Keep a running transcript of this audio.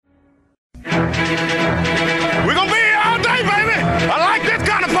We're going to be here all day, baby. I like this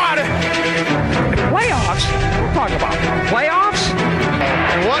kind of party. Playoffs? We're talking about playoffs?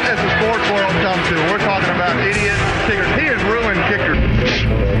 And what has the sports world come to? We're talking about idiot kickers. He has ruined kickers.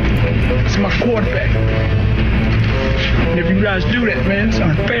 It's my quarterback. And if you guys do that, man, it's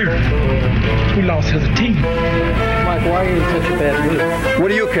unfair. We lost as a team. Mike, why are you in such a bad mood? What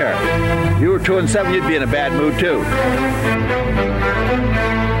do you care? You were 2-7, you'd be in a bad mood too.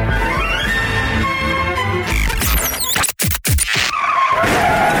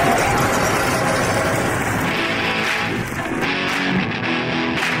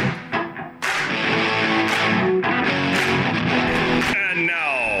 And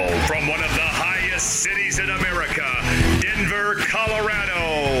now, from one of the highest cities in America, Denver,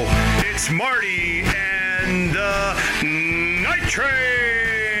 Colorado, it's Marty and the Night Train.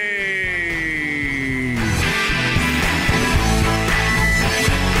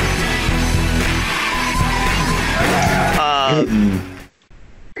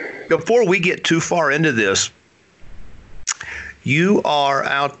 Before we get too far into this, you are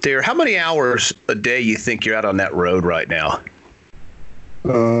out there. How many hours a day you think you're out on that road right now?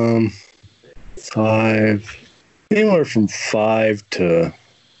 5, anywhere from 5 to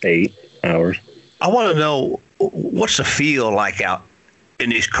 8 hours. I want to know, what's the feel like out in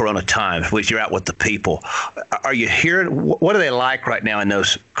these Corona times when you're out with the people? Are you hearing, what are they like right now in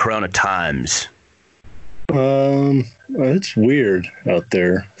those Corona times? It's weird out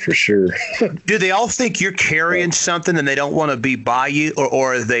there for sure. Do they all think you're carrying something and they don't want to be by you,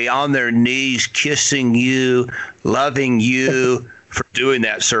 or are they on their knees kissing you, loving you for doing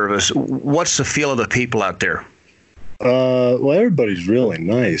that service? What's the feel of the people out there? Well, everybody's really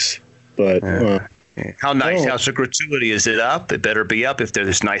nice, but how nice? How's the gratuity? Is it up? It better be up if they're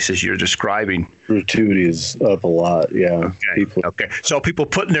as nice as you're describing. Gratuity is up a lot. Yeah. Okay. So people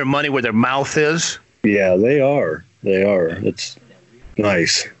putting their money where their mouth is. Yeah, they are. It's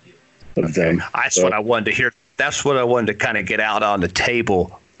nice of them. That's what I wanted to hear. That's what I wanted to kind of get out on the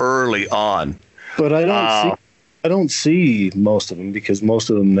table early on. But I don't see most of them, because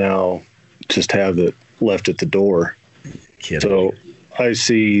most of them now just have it left at the door. Kidding. So I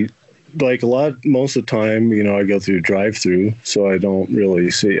see, like, most of the time, I go through drive-through, so I don't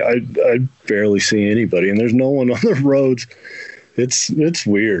really see. I barely see anybody, and there's no one on the roads. It's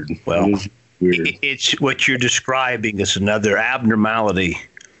weird. Well, it is weird. It's what you're describing is another abnormality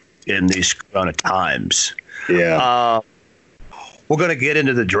in these Corona times. Yeah. We're going to get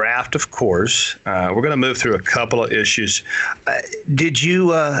into the draft, of course. We're going to move through a couple of issues. Did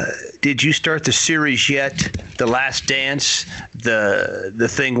you start the series yet? The Last Dance, the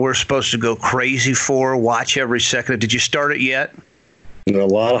thing we're supposed to go crazy for, watch every second. Did you start it yet? A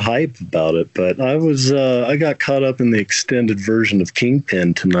lot of hype about it, but I got caught up in the extended version of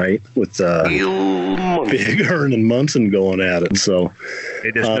Kingpin tonight with Big Earn and Munson going at it. So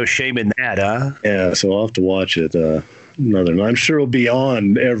there's no shame in that, huh? Yeah, so I'll have to watch it. I'm sure it'll be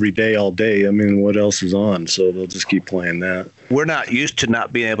on every day, all day. I mean, what else is on? So they'll just keep playing that. We're not used to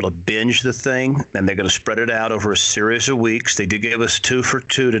not being able to binge the thing, and they're going to spread it out over a series of weeks. They did give us 2 for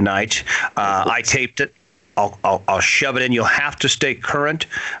 2 tonight. I taped it. I'll shove it in. You'll have to stay current,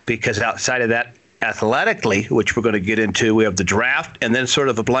 because outside of that, athletically, which we're going to get into, we have the draft and then sort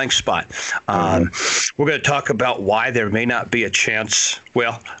of a blank spot. We're going to talk about why there may not be a chance.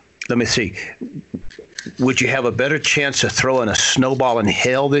 Well, let me see. Would you have a better chance of throwing a snowball in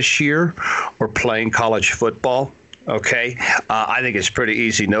hell this year or playing college football? Okay. I think it's pretty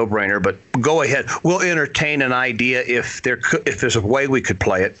easy, no-brainer, but go ahead. We'll entertain an idea. If there's a way we could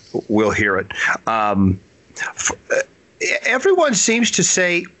play it, we'll hear it. Everyone seems to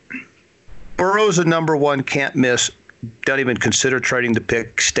say Burrow's a number one, can't miss. Don't even consider trading the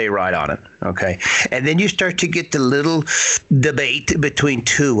pick. Stay right on it. Okay. And then you start to get the little debate between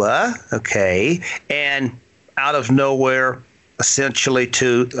Tua, okay, and out of nowhere, essentially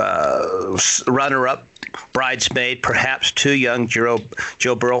to runner-up, bridesmaid, perhaps too young, Joe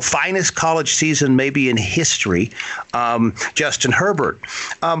Burrow, finest college season maybe in history, Justin Herbert.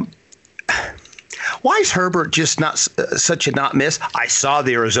 Why is Herbert just not such a not miss? I saw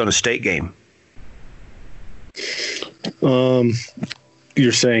the Arizona State game.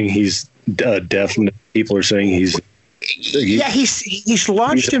 You're saying he's definite. People are saying he's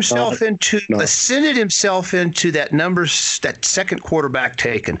launched himself ascended himself into that second quarterback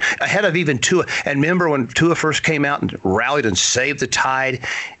taken ahead of even Tua. And remember when Tua first came out and rallied and saved the Tide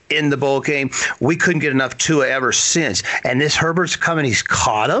in the bowl game? We couldn't get enough Tua ever since. And this Herbert's coming, he's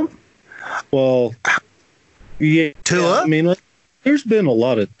caught him. Well, yeah, Tua? I mean, there's been a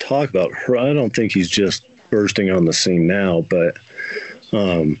lot of talk about her. I don't think he's just bursting on the scene now, but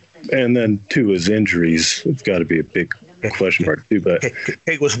And then, too, his injuries have got to be a big question mark, too. But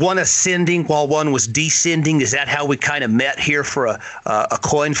was one ascending while one was descending? Is that how we kind of met here for a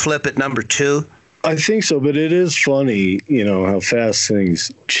coin flip at number 2? I think so, but it is funny, how fast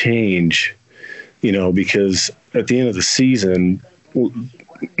things change, because at the end of the season,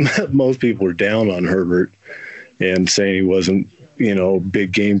 most people were down on Herbert and saying he wasn't,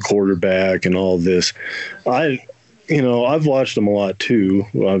 big game quarterback and all this. I've watched him a lot too,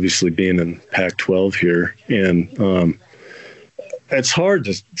 obviously being in Pac-12 here. And it's hard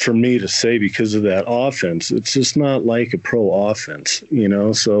for me to say because of that offense. It's just not like a pro offense,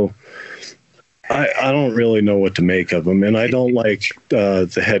 so I don't really know what to make of him. And I don't like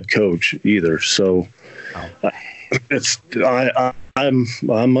the head coach either. So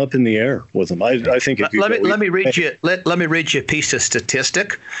I'm up in the air with him. I think let me read you a piece of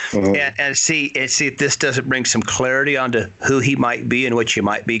statistic and see if this doesn't bring some clarity onto who he might be and what you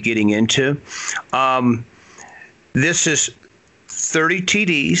might be getting into. This is 30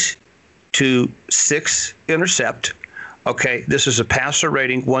 TDs to 6 intercept. Okay, this is a passer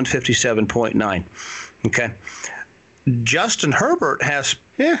rating 157.9. Okay, Justin Herbert has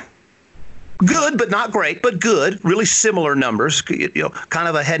good, but not great, but good, really similar numbers, kind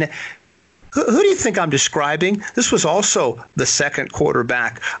of ahead. Who do you think I'm describing? This was also the second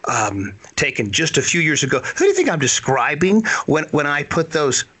quarterback taken just a few years ago. Who do you think I'm describing when I put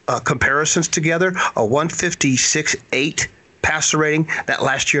those comparisons together? A 156.8 passer rating that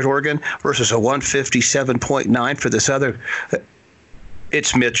last year at Oregon versus a 157.9 for this other.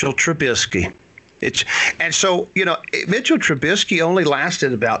 It's Mitchell Trubisky. Mitchell Trubisky only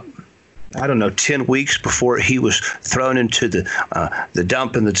lasted about 10 weeks before he was thrown into the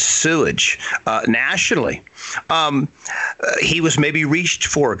dump and the sewage nationally. He was maybe reached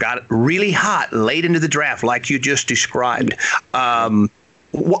for, got really hot late into the draft, like you just described.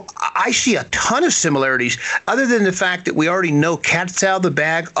 I see a ton of similarities, other than the fact that we already know cat's out of the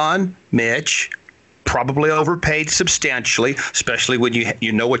bag on Mitch. Probably overpaid substantially, especially when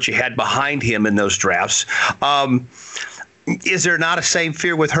you know what you had behind him in those drafts. Is there not a same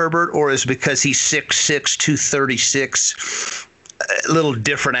fear with Herbert, or is it because he's 6'6", 236, a little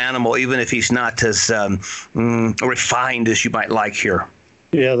different animal, even if he's not as refined as you might like here?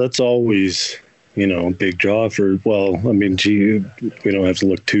 Yeah, that's always, a big draw for, we don't have to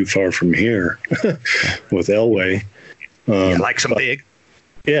look too far from here with Elway. Like some big.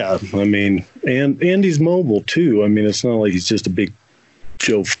 Yeah, and he's mobile too. It's not like he's just a big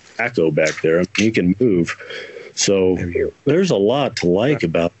Joe Flacco back there. He can move. So there's a lot to like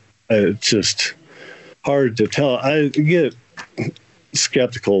about it. It's just hard to tell. I get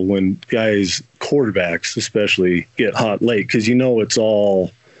skeptical when guys, quarterbacks especially, get hot late because it's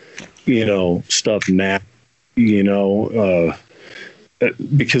all, stuff now,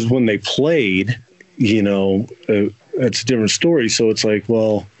 because when they played, it's a different story. So it's like,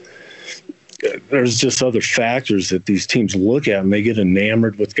 well, there's just other factors that these teams look at and they get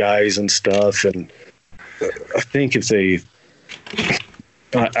enamored with guys and stuff. And I think if they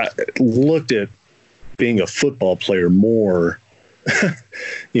looked at being a football player more,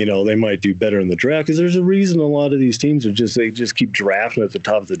 they might do better in the draft, because there's a reason a lot of these teams they just keep drafting at the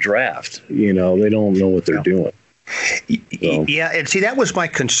top of the draft. They don't know what they're doing. So. Yeah, and see, that was my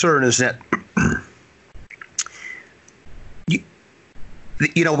concern, is that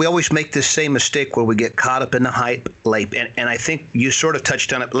we always make this same mistake where we get caught up in the hype late. And I think you sort of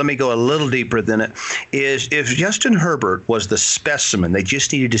touched on it. Let me go a little deeper than it. Is if Justin Herbert was the specimen, they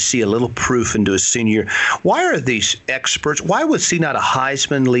just needed to see a little proof into his senior year. Why are these experts? Why was he not a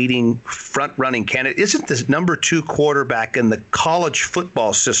Heisman leading front running candidate? Isn't this number 2 quarterback in the college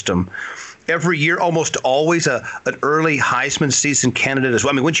football system every year almost always an early Heisman season candidate as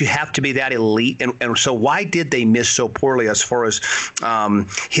well? Wouldn't you have to be that elite? And so why did they miss so poorly as far as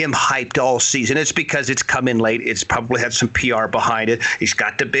him hyped all season? It's because it's come in late. It's probably had some PR behind it. He's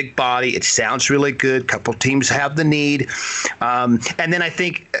got the big body. It sounds really good. A couple teams have the need. And then I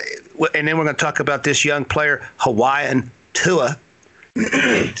think, and then we're going to talk about this young player, Hawaiian Tua.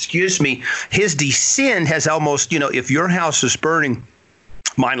 Excuse me. His descent has almost, if your house is burning,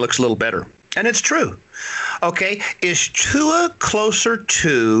 mine looks a little better. And it's true. Okay, is Tua closer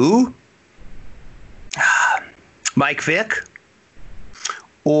to Mike Vick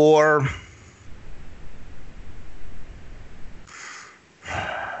or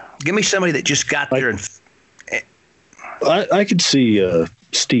give me somebody that just got there? I could see a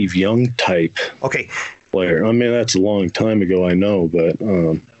Steve Young type player. That's a long time ago, I know, but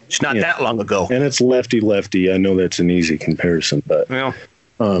it's not that long ago. And it's lefty. I know that's an easy comparison, but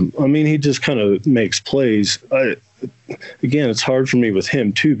he just kind of makes plays. again, it's hard for me with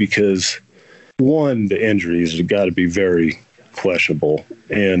him too, because one, the injuries have got to be very questionable.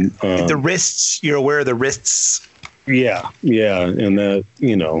 And the wrists, you're aware of the wrists? Yeah. And that,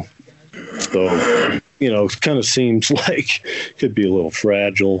 so, it kind of seems like could be a little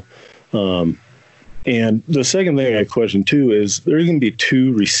fragile. And the second thing I question too is there's going to be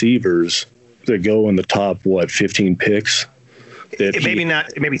 2 receivers that go in the top, 15 picks?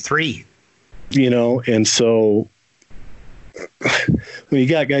 Maybe 3. And so when you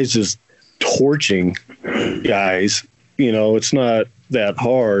got guys just torching guys, it's not that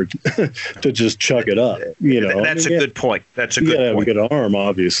hard to just chuck it up. That's a good point. That's a good point. You have a good arm,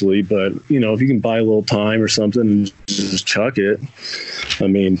 obviously, but if you can buy a little time or something and just chuck it, I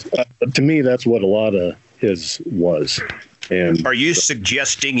mean, to me, that's what a lot of his was. And are you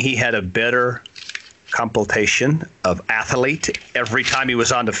suggesting he had a better compilation of athlete every time he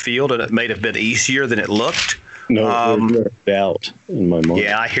was on the field, and it may have been easier than it looked? No, there's no doubt in my mind.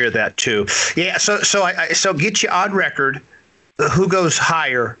 Yeah, I hear that too. Yeah, so get you on record. Who goes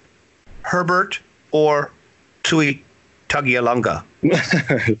higher, Herbert or Tui Tagovailoa?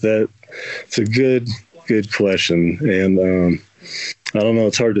 That's a good question, and I don't know.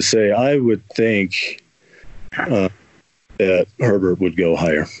 It's hard to say. I would think that Herbert would go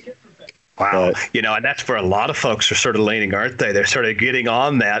higher. Wow. And that's where a lot of folks are sort of leaning, aren't they? They're sort of getting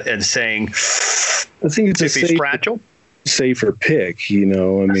on that and saying, I think it's if he's fragile, safer pick. I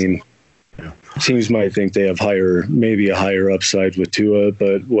mean, teams might think they have maybe a higher upside with Tua,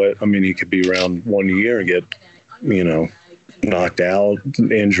 but he could be around 1 year and get, knocked out,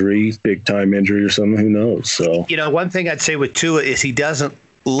 injury, big time injury or something. Who knows? So, one thing I'd say with Tua is he doesn't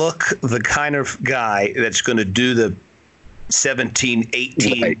look the kind of guy that's going to do the 17,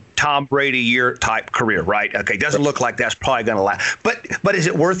 18 right. Tom Brady year type career, right? Okay, doesn't look like that's probably going to last. But is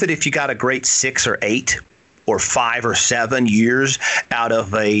it worth it if you got a great 6 or 8 or 5 or 7 years out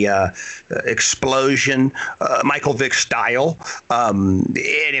of a explosion, Michael Vick style? And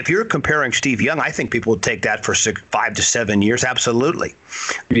if you're comparing Steve Young, I think people would take that for 5 to 7 years. Absolutely.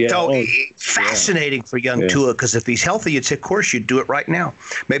 Yeah. So fascinating for young Tua, because if he's healthy, you'd say, of course, you'd do it right now.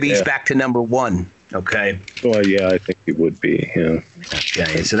 Maybe he's back to number 1. Okay. Well, yeah, I think it would be. Yeah.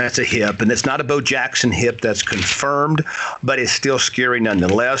 Okay, so that's a hip, and it's not a Bo Jackson hip that's confirmed, but it's still scary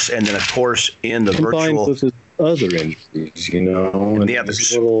nonetheless. And then, of course, in the virtual with his other injuries, and the others,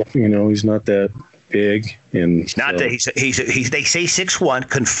 he's not that big, and he's not that he's they say 6'1",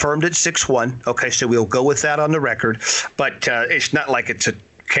 confirmed at 6'1". Okay, so we'll go with that on the record, but it's not like it's a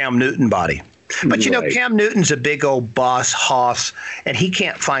Cam Newton body. But, Cam Newton's a big old boss hoss, and he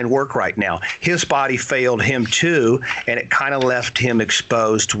can't find work right now. His body failed him, too, and it kind of left him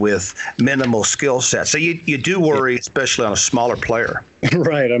exposed with minimal skill set. So you do worry, especially on a smaller player.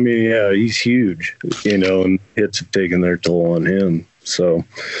 Right. I mean, yeah, he's huge, and hits have taken their toll on him. So,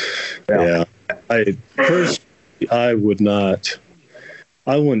 yeah. I wouldn't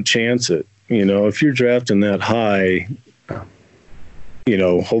chance it. If you're drafting that high,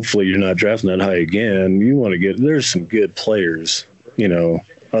 hopefully you're not drafting that high again. You want to there's some good players,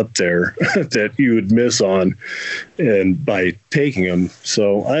 up there that you would miss on and by taking them.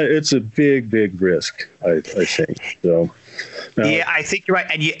 So it's a big, big risk, I think. So, yeah, I think you're right.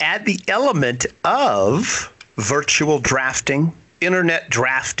 And you add the element of virtual drafting, internet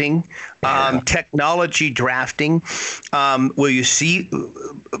drafting, technology drafting. Will you see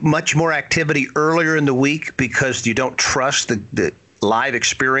much more activity earlier in the week because you don't trust the live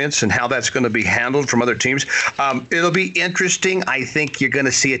experience and how that's going to be handled from other teams? It'll be interesting. I think you're going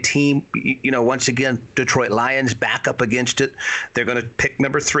to see a team, once again, Detroit Lions back up against it. They're going to pick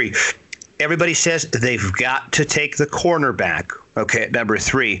number 3. Everybody says they've got to take the cornerback, okay, at number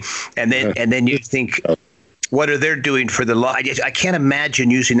 3. And then you think, what are they doing for the law? I can't imagine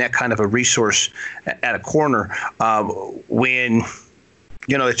using that kind of a resource at a corner when –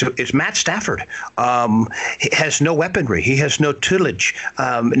 it's Matt Stafford. He has no weaponry. He has no tutelage.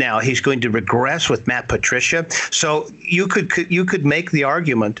 Now he's going to regress with Matt Patricia. So you could make the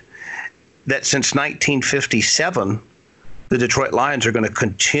argument that since 1957, the Detroit Lions are going to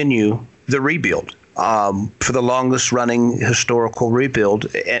continue the rebuild for the longest running historical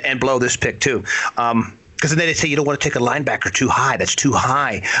rebuild and blow this pick too. Because then they say you don't want to take a linebacker too high. That's too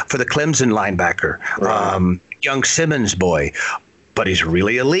high for the Clemson linebacker. Right. Young Simmons boy. But he's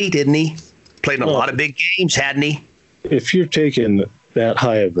really elite, isn't he? Played in a lot of big games, hadn't he? If you're taking that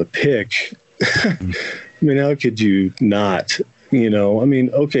high of a pick, I mean, how could you not? Okay,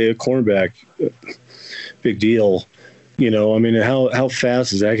 a cornerback, big deal. I mean, how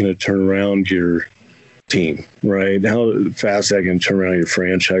fast is that going to turn around your team, right? How fast that can turn around your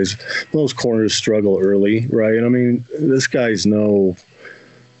franchise. Those corners struggle early, right? I mean, this guy's no.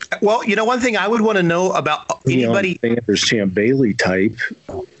 Well, one thing I would want to know about anybody. There's Champ Bailey type,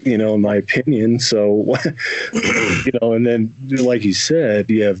 in my opinion. So, and then like you said,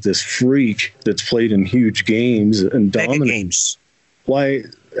 you have this freak that's played in huge games and dominant games. Why?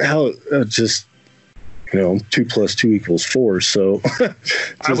 How? Just 2 + 2 = 4. So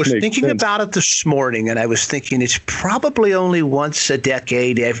I was thinking about it this morning, and I was thinking it's probably only once a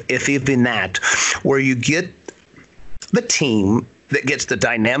decade, if even that, where you get the team that gets the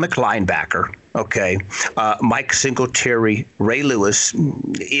dynamic linebacker. Okay, Mike Singletary, Ray Lewis,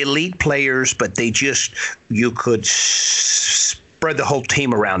 elite players, but you could spread the whole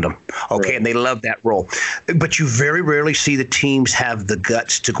team around them. Okay, right. And they love that role. But you very rarely see the teams have the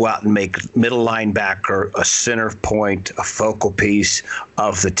guts to go out and make middle linebacker a center point, a focal piece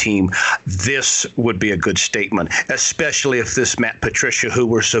of the team. This would be a good statement, especially if this Matt Patricia, who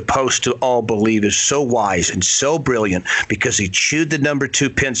we're supposed to all believe is so wise and so brilliant because he chewed the number 2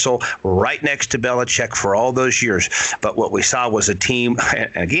 pencil right next to Belichick for all those years. But what we saw was a team,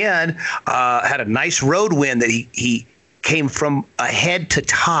 again, had a nice road win that he came from a head to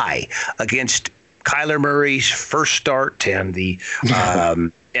tie against Kyler Murray's first start and the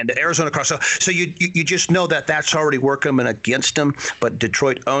Arizona Cardinals. So you just know that that's already working against them. But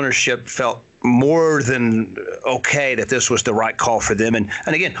Detroit ownership felt more than okay that this was the right call for them. And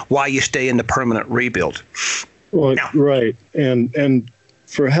again, why you stay in the permanent rebuild. Well, now, right. And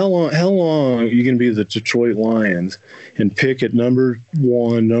for how long are you going to be the Detroit Lions and pick at number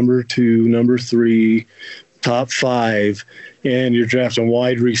 1, number 2, number 3, top 5, and you're drafting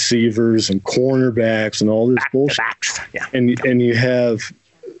wide receivers and cornerbacks and all this bullshit. Yeah. And you have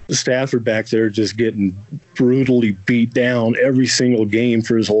Stafford back there just getting brutally beat down every single game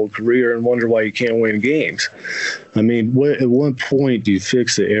for his whole career and wonder why you can't win games. I mean, at what point do you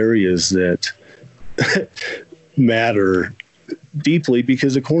fix the areas that matter deeply?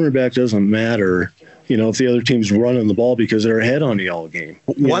 Because a cornerback doesn't matter if the other team's running the ball because they're ahead on you all game.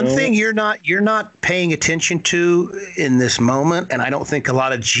 One thing you're not paying attention to in this moment, and I don't think a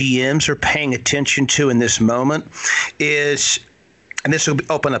lot of GMs are paying attention to in this moment, is, and this will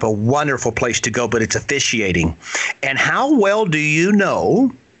open up a wonderful place to go, but it's officiating. And how well do you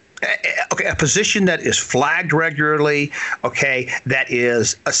know? Okay, a position that is flagged regularly, okay, that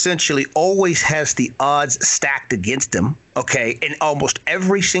is essentially always has the odds stacked against them, okay, in almost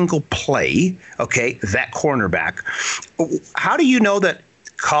every single play, okay, that cornerback. How do you know that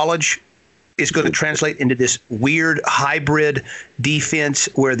college is going to translate into this weird hybrid defense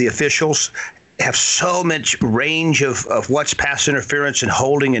where the officials have so much range of what's pass interference and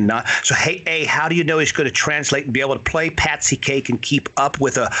holding and not? So, hey, how do you know he's going to translate and be able to play patsy cake and keep up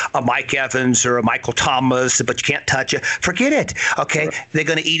with a Mike Evans or a Michael Thomas, but you can't touch it? Forget it. Okay, right. They're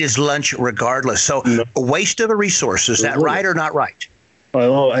going to eat his lunch regardless. So, a waste of a resource. Is that right or not right?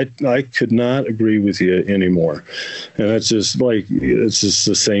 Well, I could not agree with you anymore. And it's just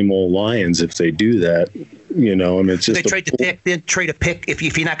the same old Lions if they do that. It's just they trade the pick. Then trade a pick. If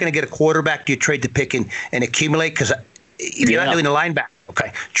you're not going to get a quarterback, do you trade the pick and accumulate? Because if you're not doing the linebacker,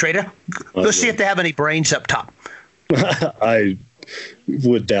 okay, trade it. Let's see if they have any brains up top. I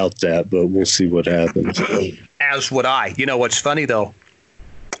would doubt that, but we'll see what happens. As would I. What's funny though?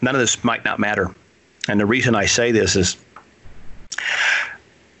 None of this might not matter, and the reason I say this is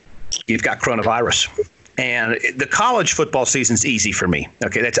you've got coronavirus, and the college football season's easy for me.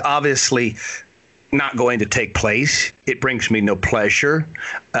 Okay, that's obviously not going to take place. It brings me no pleasure.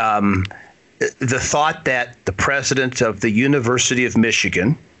 The thought that the president of the University of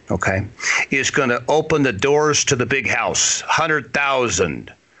Michigan, okay, is going to open the doors to the big house,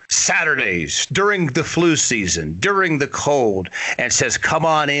 100,000 Saturdays during the flu season, during the cold, and says, come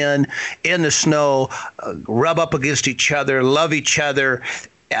on in the snow, rub up against each other, love each other.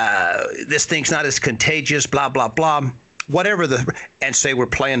 This thing's not as contagious, blah, blah, blah, whatever, and say we're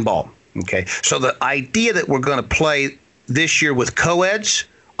playing ball. Okay, so the idea that we're going to play this year with co-eds,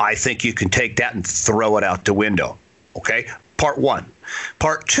 I think you can take that and throw it out the window. Okay, part 1.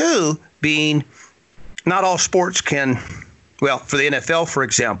 Part 2 being not all sports can, well, for the NFL, for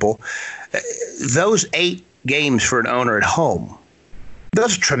example, those 8 games for an owner at home,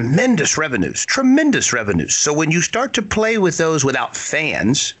 those are tremendous revenues. So when you start to play with those without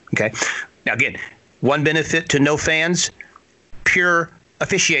fans, okay, now again, one benefit to no fans, pure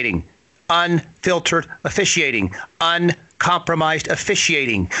officiating. Unfiltered officiating, uncompromised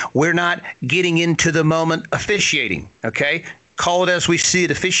officiating. We're not getting into the moment officiating, okay? Call it as we see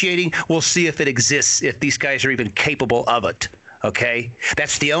it officiating. We'll see if it exists, if these guys are even capable of it, Okay,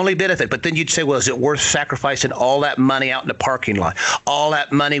 that's the only benefit. But then you'd say, well, is it worth sacrificing all that money out in the parking lot, all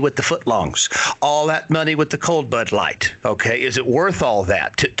that money with the footlongs, all that money with the cold Bud Light? Okay, is it worth all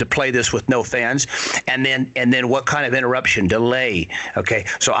that to play this with no fans? And then what kind of interruption, delay? Okay,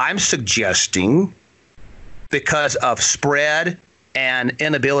 so I'm suggesting, because of spread and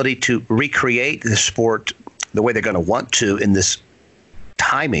inability to recreate the sport the way they're going to want to in this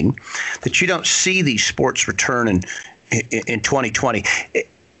timing, that you don't see these sports return in 2020.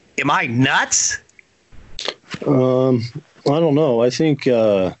 Am I nuts? I don't know. I think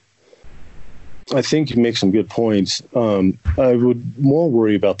you make some good points. I would more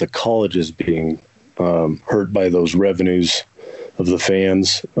worry about the colleges being hurt by those revenues of the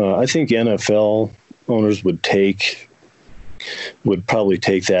fans. I think NFL owners would probably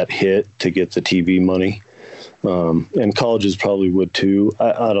take that hit to get the TV money. And colleges probably would too.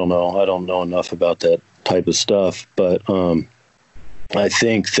 I don't know. I don't know enough about that type of stuff, but I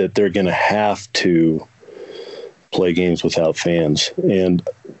think that they're going to have to play games without fans, and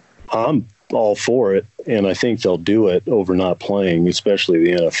I'm all for it. And I think they'll do it over not playing, especially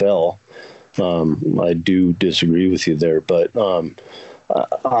the NFL. I do disagree with you there, but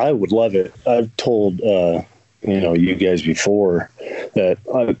I would love it. I've told you guys before that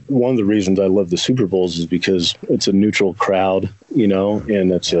one of the reasons I love the Super Bowls is because it's a neutral crowd,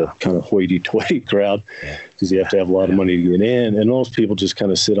 and it's a kind of hoity-toity crowd because you have to have a lot of money to get in. And most people just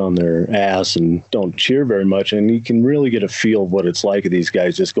kind of sit on their ass and don't cheer very much. And you can really get a feel of what it's like of these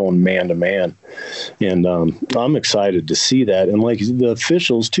guys just going man to man. And I'm excited to see that. And like the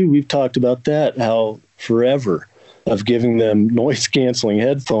officials too, we've talked about that, how forever of giving them noise-canceling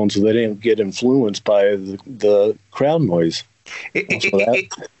headphones so they didn't get influenced by the crowd noise.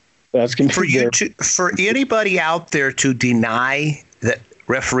 That's for anybody out there to deny that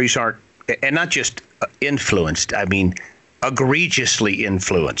referees aren't, and not just influenced, I mean egregiously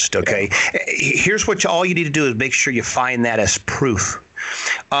influenced. Okay, here's what all you need to do is make sure you find that as proof.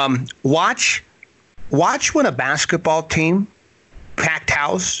 Watch when a basketball team, packed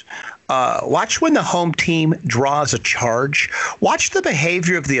house. Watch when the home team draws a charge. Watch the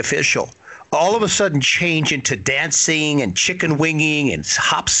behavior of the official. All of a sudden change into dancing and chicken winging and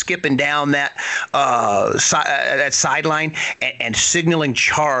hop skipping down that sideline and signaling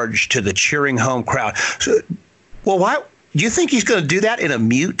charge to the cheering home crowd. So, well, why do you think he's going to do that in a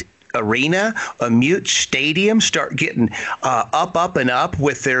mute arena, a mute stadium, start getting up and up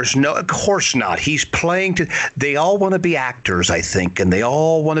with there's no, of course not. He's playing to, they all want to be actors, I think, and they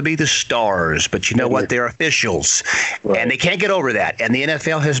all want to be the stars, but you know what? They're officials, and they can't get over that. And the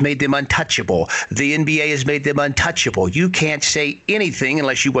NFL has made them untouchable. The NBA has made them untouchable. You can't say anything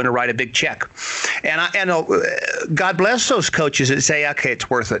unless you want to write a big check. And God bless those coaches that say, okay, it's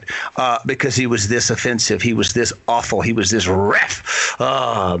worth it because he was this offensive. He was this awful. He was this ref.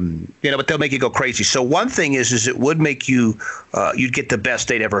 But they'll make you go crazy. So one thing is it would make you, you'd get the best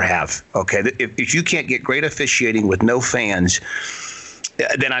they'd ever have. Okay. If you can't get great officiating with no fans,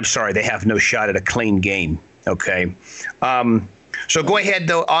 then I'm sorry, they have no shot at a clean game. Okay. So go ahead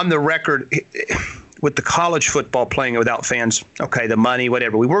though, on the record with the college football playing without fans. Okay. The money,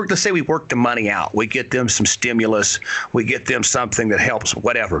 whatever let's say we work the money out. We get them some stimulus. We get them something that helps,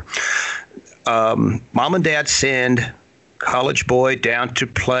 whatever. Mom and dad send college boy down to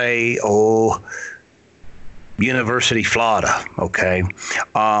play, University, Florida, okay?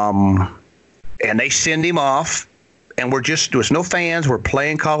 And they send him off, and there's no fans. We're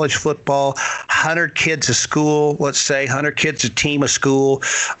playing college football, 100 kids a school, let's say, 100 kids a team of school.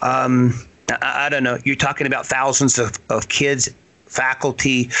 I don't know. You're talking about thousands of kids,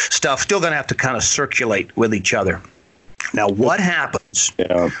 faculty, stuff, still going to have to kind of circulate with each other. Now, what happens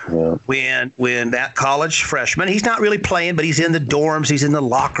when that college freshman, he's not really playing, but he's in the dorms, he's in the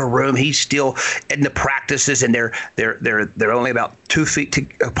locker room, he's still in the practices, and they're only about 2 feet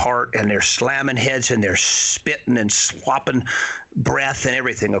apart, and they're slamming heads, and they're spitting and swapping breath and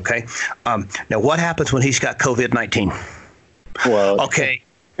everything, okay? Now, what happens when he's got COVID-19? Well, okay.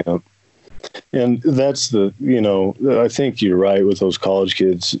 Yeah. And that's I think you're right with those college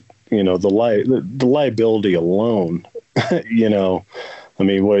kids, the liability alone. I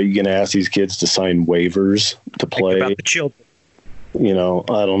mean, what are you going to ask these kids to sign waivers to play? Think about the children.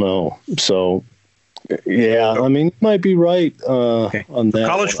 I don't know. So, yeah, I mean, you might be right on that.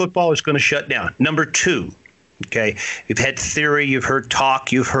 College football is going to shut down. Number 2, okay, you've had theory, you've heard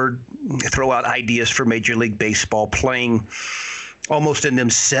talk, you've heard throw out ideas for Major League Baseball playing almost in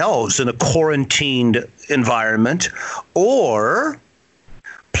themselves in a quarantined environment, or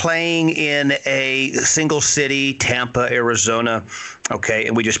playing in a single city, Tampa, Arizona, okay,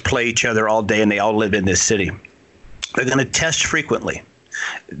 and we just play each other all day and they all live in this city. They're going to test frequently.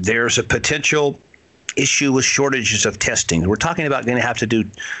 There's a potential issue with shortages of testing. We're talking about going to have to do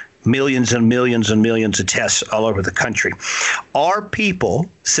millions and millions and millions of tests all over the country. Are people,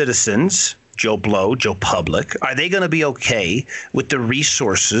 citizens, Joe Blow, Joe Public, are they going to be okay with the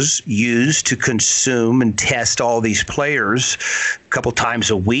resources used to consume and test all these players a couple times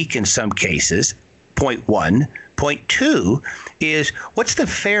a week in some cases? Point one. Point two is, what's the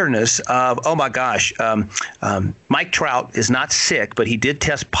fairness of, oh my gosh, Mike Trout is not sick, but he did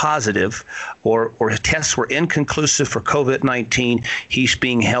test positive, or his tests were inconclusive for COVID-19. He's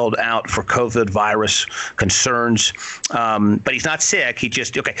being held out for COVID virus concerns, but he's not sick. He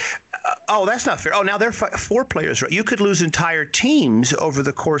just, okay. Oh, that's not fair. Oh, now there are 4 players. You could lose entire teams over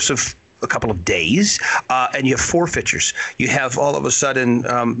the course of a couple of days, and you have forfeitures. You have all of a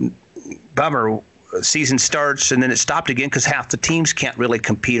sudden, bummer, season starts and then it stopped again because half the teams can't really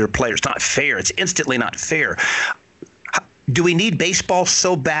compete or play. It's not fair. It's instantly not fair. Do we need baseball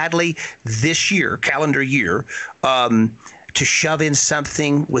so badly this year, calendar year, to shove in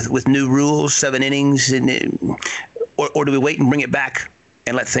something with new rules, 7 innings, or do we wait and bring it back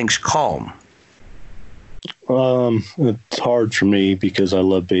and let things calm? It's hard for me because I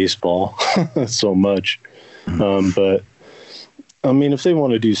love baseball so much. But I mean, if they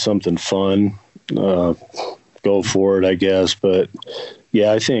want to do something fun, go for it, I guess. But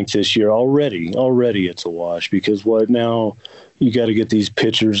yeah, I think this year already it's a wash, because what now? You got to get these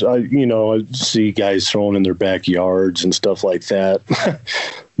pitchers. I see guys throwing in their backyards and stuff like that. I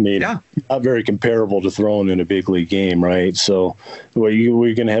mean, not very comparable to throwing in a big league game, right? So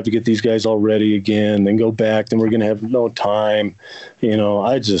we're going to have to get these guys all ready again, then go back. Then we're going to have no time.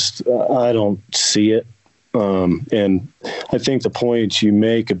 I don't see it. And I think the points you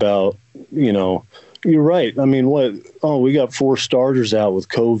make about, you're right. I mean, we got 4 starters out with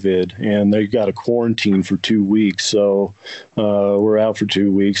COVID and they got a quarantine for 2 weeks. So we're out for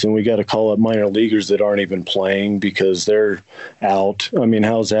 2 weeks, and we got to call up minor leaguers that aren't even playing because they're out. I mean,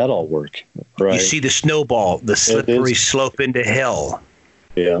 how's that all work? Right. You see the snowball, the slippery slope into hell.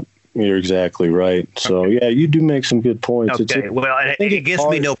 Yeah. You're exactly right. So, yeah, you do make some good points. Okay. It gives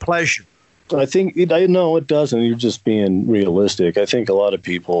me no pleasure. I think no, it doesn't. You're just being realistic. I think a lot of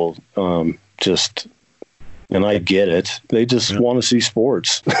people and I get it, they just want to see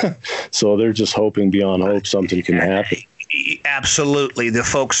sports. So they're just hoping beyond hope something can happen. Absolutely. The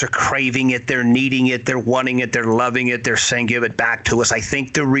folks are craving it. They're needing it. They're wanting it. They're loving it. They're saying, give it back to us. I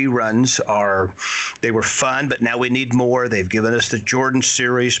think the reruns they were fun, but now we need more. They've given us the Jordan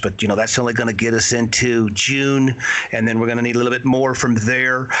series, but that's only going to get us into June. And then we're going to need a little bit more from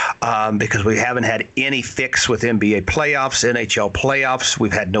there because we haven't had any fix with NBA playoffs, NHL playoffs.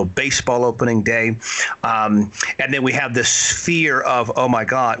 We've had no baseball opening day. And then we have this fear of, oh my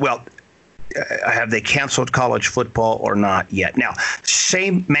God, well, have they canceled college football or not yet? Now,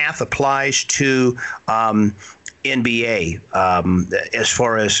 same math applies to NBA as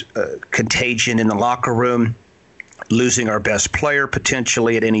far as contagion in the locker room, losing our best player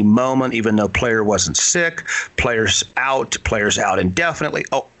potentially at any moment, even though player wasn't sick, players out indefinitely.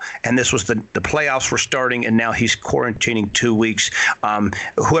 Oh, and this was the playoffs were starting, and now he's quarantining 2 weeks.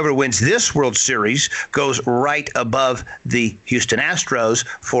 Whoever wins this World Series goes right above the Houston Astros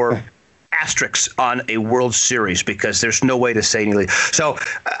for asterisks on a World Series, because there's no way to say anything. So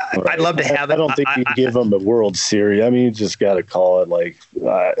I'd love to have it. I don't think you give them a World Series. I mean, you just got to call it like,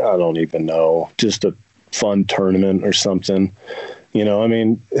 I don't even know, just a fun tournament or something. I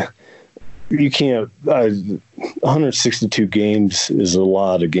mean, you can't, 162 games is a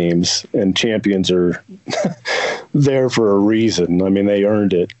lot of games, and champions are there for a reason. I mean, they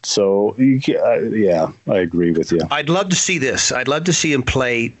earned it. So, I agree with you. I'd love to see this. I'd love to see him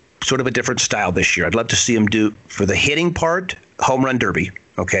play sort of a different style this year. I'd love to see him do, for the hitting part, home run derby.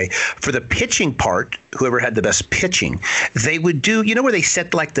 Okay. For the pitching part, whoever had the best pitching, they would do, where they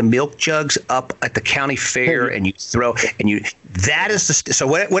set like the milk jugs up at the county fair and you throw, that is so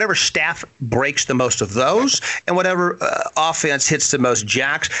whatever staff breaks the most of those, and whatever offense hits the most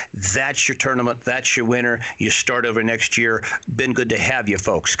jacks, that's your tournament. That's your winner. You start over next year. Been good to have you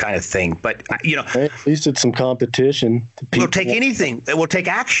folks, kind of thing. But, at least it's some competition. We'll take anything. We'll take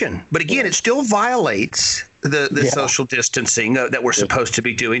action. But again, it still violates the social distancing that we're supposed to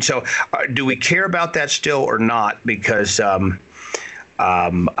be doing. So do we care about that still or not? Because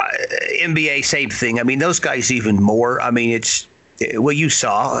NBA, same thing. I mean, those guys even more. I mean, Well, you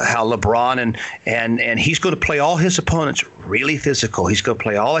saw how LeBron and he's going to play all his opponents really physical. He's going to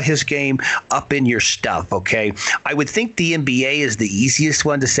play all of his game up in your stuff, okay? I would think the NBA is the easiest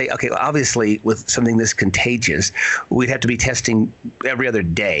one to say, okay, obviously with something this contagious, we'd have to be testing every other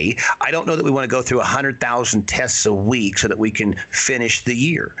day. I don't know that we want to go through 100,000 tests a week so that we can finish the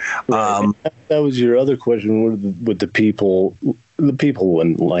year. Right. That was your other question with the people. The people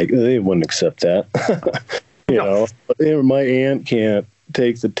they wouldn't accept that. You know, my aunt can't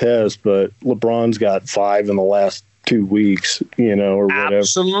take the test, but LeBron's got 5 in the last 2 weeks, you know, or whatever.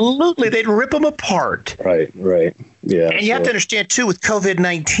 Absolutely. They'd rip them apart. Right. Yeah. And you have to understand, too, with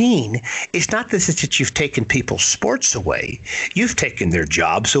COVID-19, it's not this that you've taken people's sports away. You've taken their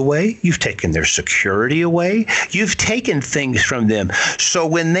jobs away. You've taken their security away. You've taken things from them. So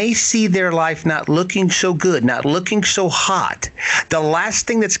when they see their life not looking so good, not looking so hot, the last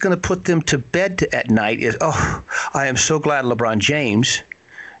thing that's going to put them to bed at night is, oh, I am so glad LeBron James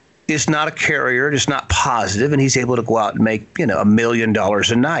is not a carrier, is not positive, and he's able to go out and make, $1 million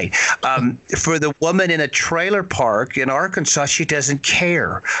a night. For the woman in a trailer park in Arkansas, she doesn't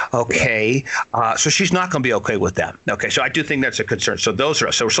care. Okay, so she's not going to be okay with that. Okay, so I do think that's a concern. So those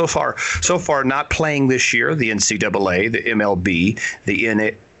are so far not playing this year. The NCAA, the MLB,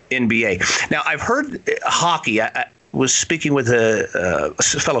 the NBA. Now I've heard hockey. I was speaking with a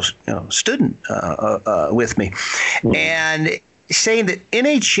fellow student with me, and saying that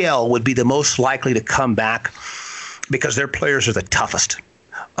NHL would be the most likely to come back because their players are the toughest.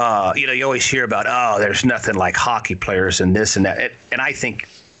 You always hear about, there's nothing like hockey players and this and that. And I think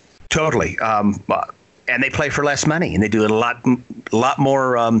totally. And they play for less money, and they do it a lot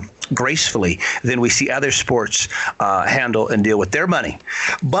more gracefully than we see other sports handle and deal with their money.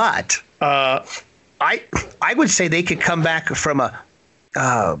 But I would say they could come back from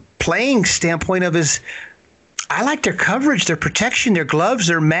a playing standpoint of I like their coverage, their protection, their gloves,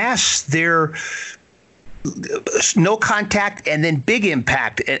 their masks, their no contact and then big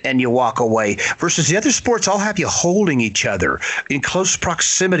impact and you walk away, versus the other sports all have you holding each other in close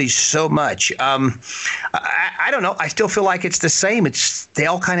proximity so much. I don't know. I still feel like it's the same. They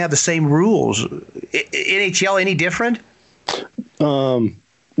all kind of have the same rules. NHL any different?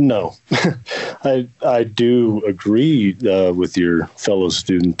 No. I do agree with your fellow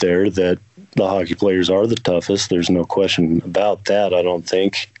student there that the hockey players are the toughest. There's no question about that, I don't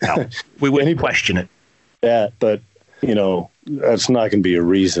think. No, we wouldn't question it. But, that's not going to be a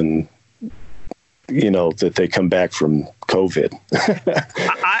reason, that they come back from COVID.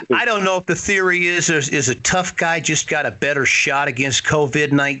 I don't know if the theory is a tough guy just got a better shot against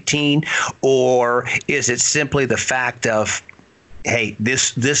COVID-19, or is it simply the fact of, hey,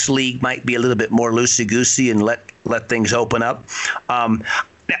 this league might be a little bit more loosey-goosey and let things open up. Now,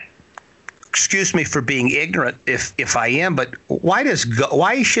 excuse me for being ignorant if I am, but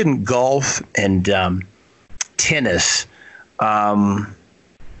why shouldn't golf and tennis, why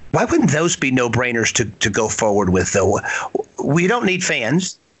wouldn't those be no-brainers to go forward with, though? We don't need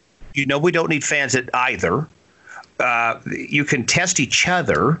fans. We don't need fans at either. You can test each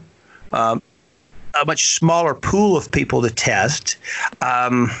other. A much smaller pool of people to test.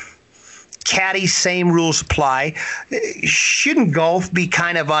 Caddies, same rules apply. Shouldn't golf be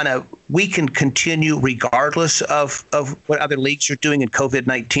kind of on a we can continue regardless of what other leagues are doing in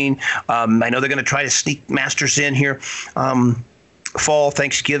COVID-19? I know they're going to try to sneak Masters in here, fall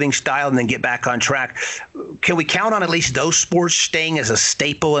Thanksgiving style, and then get back on track. Can we count on at least those sports staying as a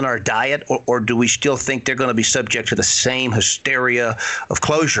staple in our diet, or do we still think they're going to be subject to the same hysteria of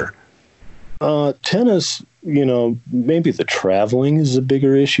closure? Tennis, maybe the traveling is a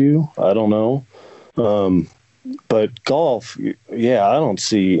bigger issue. I don't know. But golf, yeah, I don't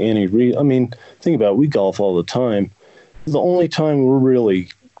see any think about it, we golf all the time. The only time we're really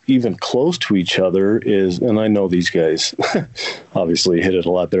even close to each other is, and I know these guys obviously hit it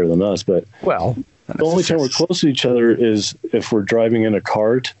a lot better than us, but the only time we're close to each other is if we're driving in a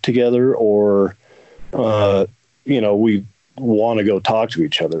cart together or, we want to go talk to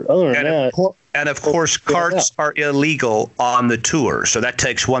each other. Other than that. And of course, carts are illegal on the tour. So that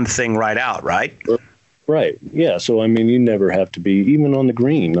takes one thing right out, right? Right. Yeah. So, you never have to be even on the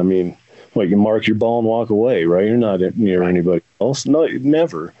green. You mark your ball and walk away, right? You're not near anybody else. No,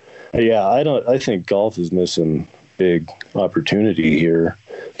 never. Yeah. I think golf is missing big opportunity here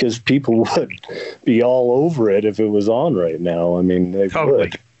because people would be all over it if it was on right now. They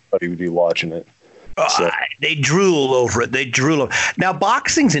would. Everybody would be watching it. So. They drool over it. Now,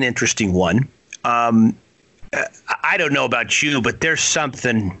 boxing's an interesting one. I don't know about you, but there's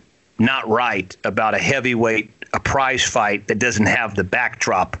something not right about a prize fight that doesn't have the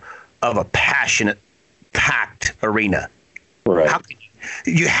backdrop of a passionate, packed arena. Right. How can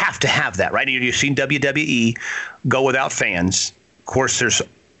you have to have that, right? You've seen WWE go without fans. Of course, there's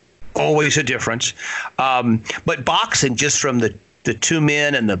always a difference. But boxing, just from the two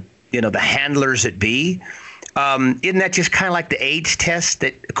men and the handlers at be, isn't that just kind of like the AIDS test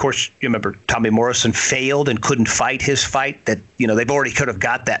that, of course, you remember Tommy Morrison failed and couldn't fight his fight, that, they've already could have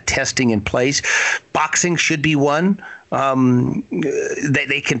got that testing in place. Boxing should be one.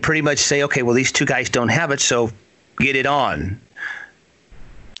 They can pretty much say, okay, well, these two guys don't have it, so get it on.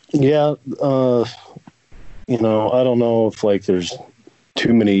 Yeah. I don't know if there's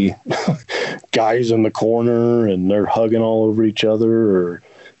too many guys in the corner and they're hugging all over each other, or,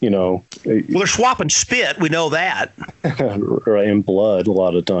 well, they're swapping spit. We know that. And blood a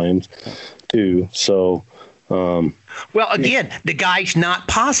lot of times too. So, well, again, the guy's not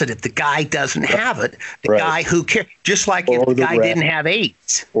positive. The guy doesn't have it. The guy who cares, just like if the guy didn't have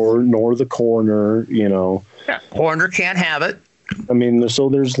AIDS, nor the corner, corner can't have it. I mean, so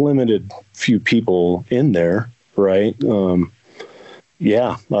there's limited few people in there, right?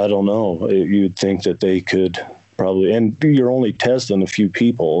 Yeah, I don't know. You'd think that they could probably, and you're only testing a few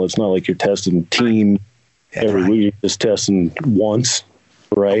people. It's not like you're testing team every week. You're just testing once,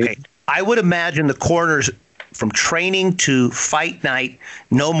 right? Okay. I would imagine the corners from training to fight night,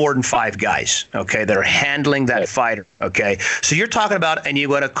 no more than 5 guys, okay, that are handling that fighter, okay? So you're talking about, and you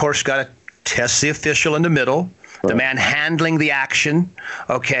would, of course, got to test the official in the middle, the man handling the action,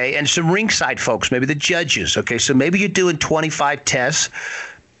 okay, and some ringside folks, maybe the judges, okay? So maybe you're doing 25 tests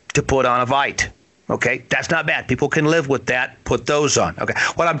to put on a fight, okay? That's not bad. People can live with that. Put those on, okay?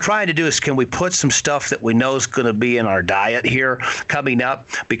 What I'm trying to do is, can we put some stuff that we know is going to be in our diet here coming up,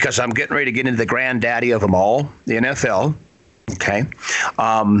 because I'm getting ready to get into the granddaddy of them all, the NFL, okay?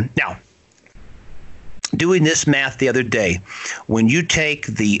 Now, doing this math the other day, when you take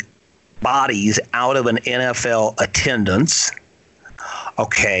the bodies out of an NFL attendance,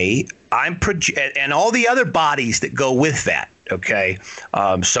 okay, and all the other bodies that go with that, okay,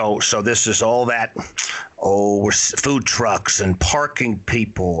 so this is all that, we're food trucks and parking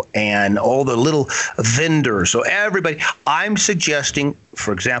people and all the little vendors, so everybody. I'm suggesting,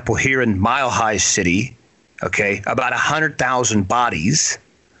 for example, here in Mile High City, okay, about 100,000 bodies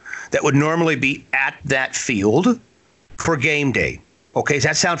that would normally be at that field for game day. Okay, does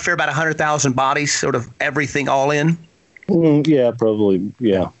that sound fair? About 100,000 bodies, sort of everything all in? Yeah, probably.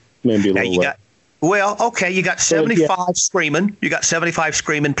 Yeah, maybe a little less. You got 75 screaming. You got 75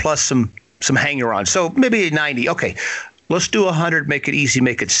 screaming plus some hanger-on. So maybe 90. Okay, let's do 100. Make it easy.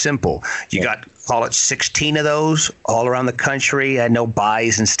 Make it simple. You got, call it 16 of those all around the country. And no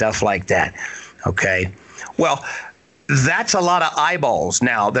buys and stuff like that. Okay, well, that's a lot of eyeballs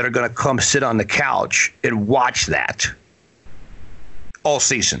now that are going to come sit on the couch and watch that all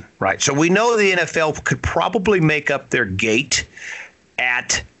season, right? So we know the NFL could probably make up their gate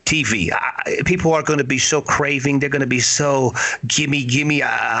at TV. People are going to be so craving. They're going to be so gimme.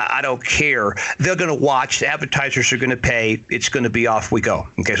 I don't care. They're going to watch. The advertisers are going to pay. It's going to be off we go.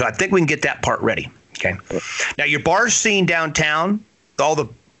 Okay, so I think we can get that part ready. Okay. Now your bar scene downtown, all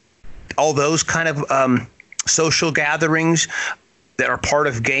those kind of social gatherings that are part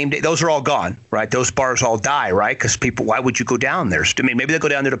of game day, those are all gone, right? Those bars all die, right? Because people, why would you go down there? I mean, maybe they'll go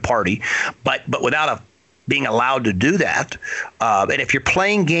down there to party, but without being allowed to do that. And if you're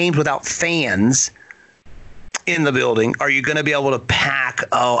playing games without fans in the building, are you going to be able to pack,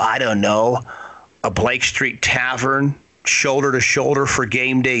 I don't know, a Blake Street Tavern shoulder to shoulder for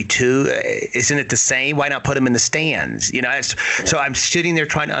game day 2? Isn't it the same? Why not put them in the stands? So I'm sitting there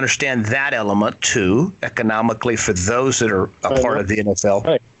trying to understand that element too, economically, for those that are a part of the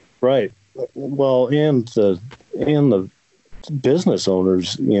NFL. Right. Well, and the business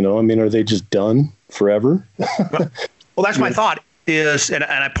owners, I mean, are they just done forever? Well, that's my thought is, and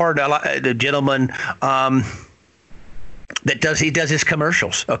I pardon the gentleman, he does his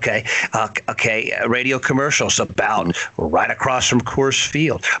commercials, radio commercials about right across from Coors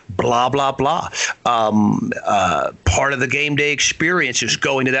Field, blah, blah, blah. Part of the game day experience is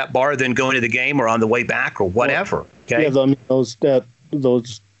going to that bar, then going to the game or on the way back or whatever. Okay. Yeah, I mean,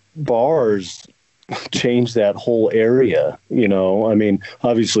 those bars change that whole area, I mean,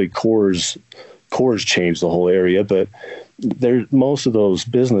 obviously Coors changed the whole area, but most of those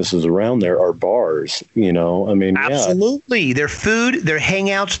businesses around there are bars, I mean, absolutely. Yeah. They're food, they're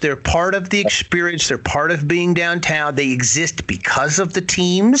hangouts, they're part of the experience, they're part of being downtown. They exist because of the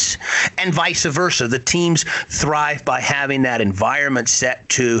teams and vice versa. The teams thrive by having that environment set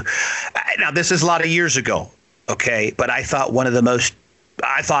to, now this is a lot of years ago, okay, but I thought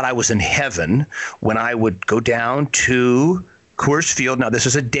I was in heaven when I would go down to Coors Field. Now this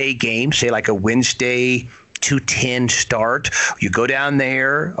is a day game, say like a Wednesday 2:10 start. You go down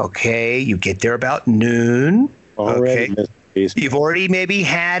there, okay, you get there about noon. Already, okay. You've already maybe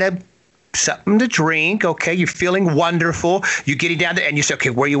had something to drink, okay, you're feeling wonderful, you're getting down there, and you say, okay,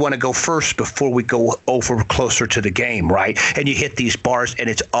 where you want to go first before we go over closer to the game, right? And you hit these bars, and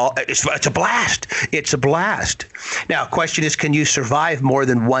it's a blast. It's a blast. Now, question is, can you survive more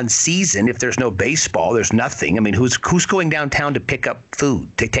than one season? If there's no baseball, there's nothing. I mean, who's going downtown to pick up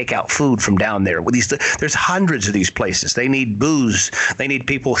food, to take out food from down there? Well, there's hundreds of these places. They need booze. They need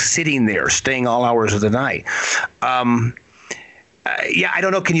people sitting there, staying all hours of the night. Yeah, I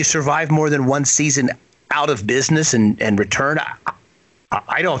don't know. Can you survive more than one season out of business and return?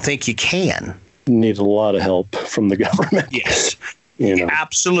 I don't think you can. You need a lot of help from the government. Yes,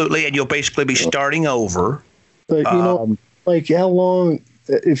 absolutely. And you'll basically be starting over. But like how long?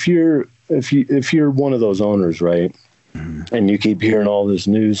 If you're one of those owners, right? Mm-hmm. And you keep hearing all this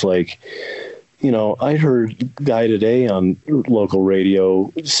news, like, I heard a guy today on local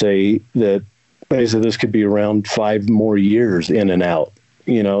radio say that. They said this could be around 5 more years in and out,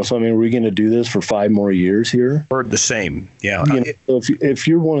 So, I mean, are we going to do this for 5 more years here? Heard the same. Yeah. So if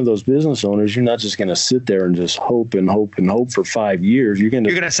you're one of those business owners, you're not just going to sit there and just hope and hope and hope for 5 years. You're going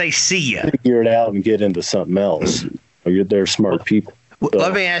to say, see ya. Figure it out and get into something else. They're smart people. Well,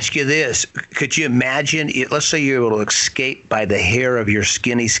 let me ask you this. Could you imagine, let's say you're able to escape by the hair of your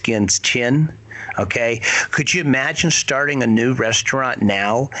skinny skin's chin? Okay. Could you imagine starting a new restaurant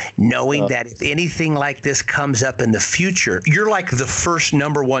now, knowing that if anything like this comes up in the future, you're like the first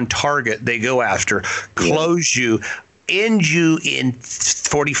number one target they go after, close you, end you in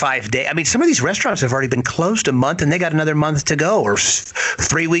 45 days. I mean, some of these restaurants have already been closed a month and they got another month to go or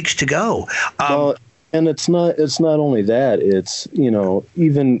 3 weeks to go. And it's not only that, it's,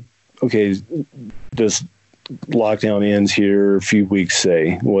 even, okay, this lockdown ends here, a few weeks,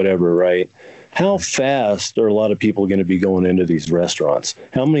 say, whatever, right? How fast are a lot of people going to be going into these restaurants?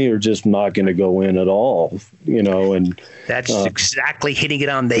 How many are just not going to go in at all? And that's exactly hitting it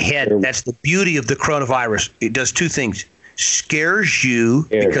on the head. That's the beauty of the coronavirus. It does two things. Scares you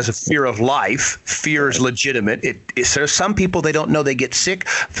because of fear of life. Fear is legitimate. There's some people, they don't know they get sick.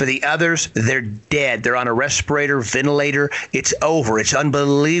 For the others, they're dead. They're on a respirator, ventilator. It's over. It's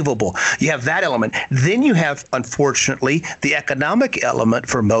unbelievable. You have that element. Then you have, unfortunately, the economic element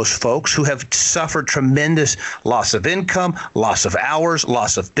for most folks who have suffered tremendous loss of income, loss of hours,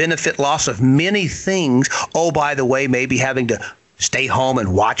 loss of benefit, loss of many things. Oh, by the way, maybe having to stay home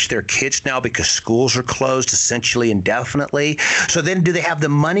and watch their kids now because schools are closed essentially indefinitely. So then do they have the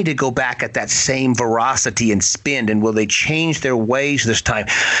money to go back at that same veracity and spend? And will they change their ways this time?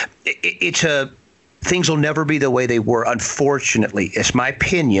 Things will never be the way they were, unfortunately. It's my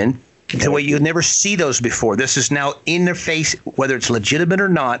opinion. The way you never see those before. This is now in their face, whether it's legitimate or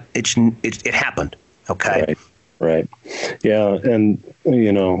not. It happened. Okay. Right. Yeah. And,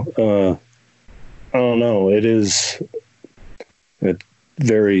 I don't know. It's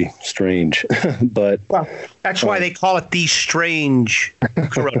very strange, but that's why they call it these strange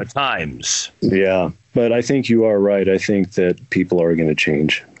corona times. Yeah, but I think you are right. I think that people are going to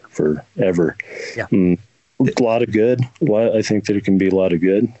change forever. Yeah. A lot of good. I think that it can be a lot of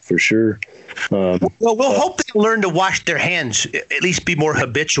good for sure. Well, we'll hope they learn to wash their hands, at least be more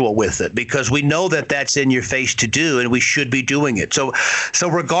habitual with it, because we know that that's in your face to do, and we should be doing it. So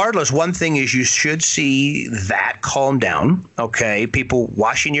regardless, one thing is you should see that calm down, okay? People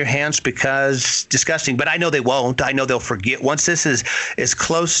washing your hands because disgusting, but I know they won't. I know they'll forget. Once this is as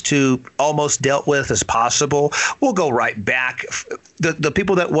close to almost dealt with as possible, we'll go right back. The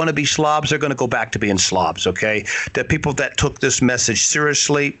people that want to be slobs are going to go back to being slobs, okay? The people that took this message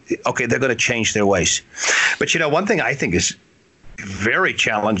seriously, okay, they're going to change their ways. But, one thing I think is very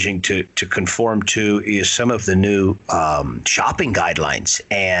challenging to conform to is some of the new shopping guidelines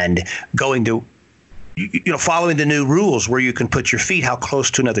and going to, following the new rules where you can put your feet how close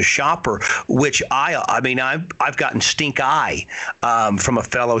to another shopper, which I've gotten stink eye from a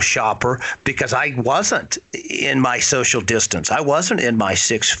fellow shopper because I wasn't in my social distance. I wasn't in my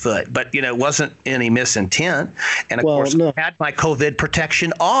 6 foot, but it wasn't any misintent. And of course, I had my COVID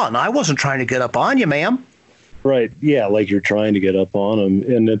protection on. I wasn't trying to get up on you, ma'am. Right. Yeah. Like you're trying to get up on them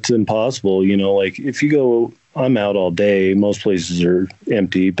and it's impossible. Like if you go, I'm out all day, most places are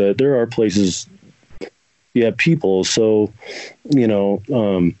empty, but there are places you have people. So,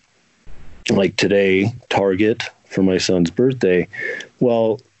 like today, Target for my son's birthday.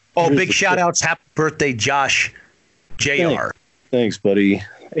 Well, big shout outs. Happy birthday, Josh Jr. Thanks, buddy.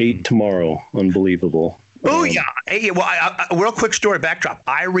 8 tomorrow. Unbelievable. Oh, yeah. Hey, well, a real quick story backdrop.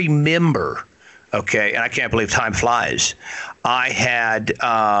 I remember, okay, and I can't believe time flies. I had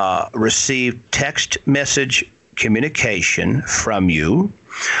received text message communication from you.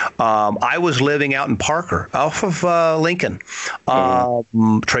 I was living out in Parker, off of Lincoln.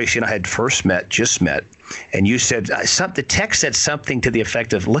 Tracy and I had just met, and you said the text said something to the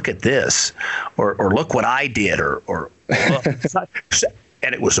effect of "Look at this," or "Look what I did," or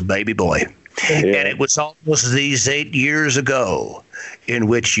and it was a baby boy. Yeah. And it was almost these 8 years ago in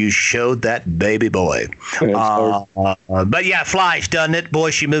which you showed that baby boy. But yeah, flies, doesn't it?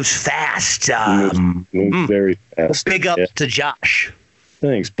 Boy, she moves fast. Moves very fast. Big up to Josh.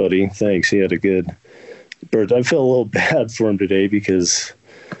 Thanks, buddy. Thanks. He had a good birth. I feel a little bad for him today because,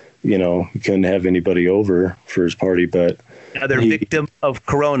 he couldn't have anybody over for his party. But another victim of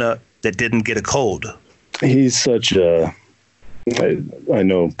Corona that didn't get a cold. He's such a... I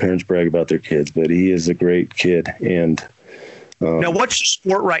know parents brag about their kids, but he is a great kid. And now, what's the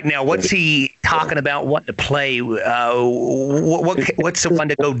sport right now? What's he talking about? What to play? What's the one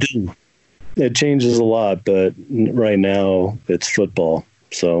to go do? It changes a lot, but right now it's football.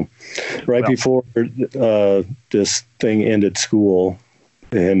 So, before this thing ended school,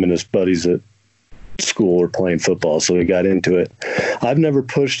 him and his buddies at school were playing football, so he got into it. I've never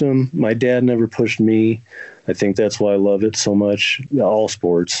pushed him. My dad never pushed me. I think that's why I love it so much, all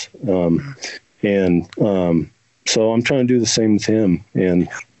sports. So I'm trying to do the same with him. And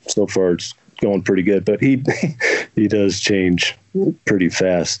so far it's going pretty good, but he does change pretty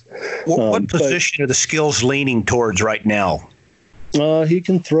fast. What position are the skills leaning towards right now? He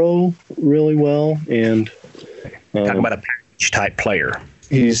can throw really well. And talking about a package type player.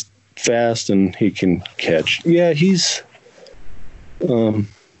 He's fast and he can catch. Yeah, he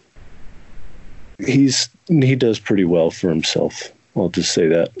does pretty well for himself. I'll just say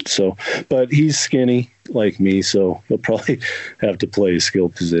that. So, but he's skinny like me, so he'll probably have to play a skill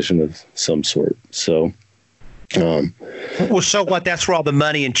position of some sort. So, so what? That's where all the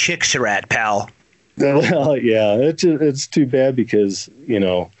money and chicks are at, pal. Well, yeah, it's too bad because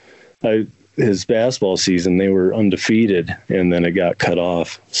his basketball season, they were undefeated and then it got cut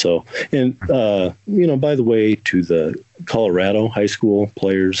off. So, and, by the way, to the Colorado high school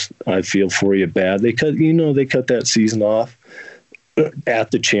players, I feel for you bad. They cut that season off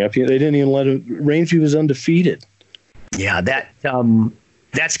at the champion. They didn't even let him. Rangeview was undefeated. Yeah.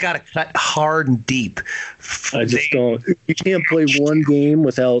 That's got to cut hard and deep. I just don't, you can't play one game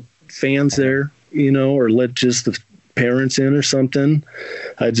without fans there, or let just the parents in or something.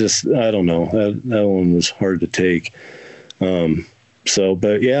 I don't know. That one was hard to take.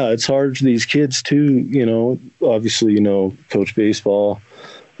 But yeah, it's hard for these kids too, obviously, coach baseball,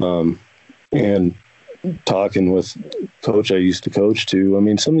 and talking with coach I used to coach too. I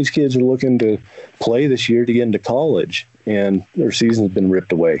mean, some of these kids are looking to play this year to get into college and their season's been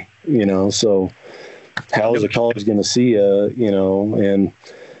ripped away, so how is a college going to see you, and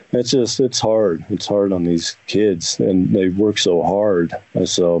it's hard. It's hard on these kids, and they work so hard.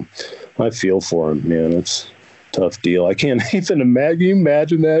 So I feel for them, man. It's a tough deal. I can't even imagine. Can you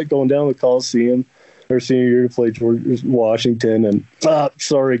imagine that going down the Coliseum our senior year to play George Washington, and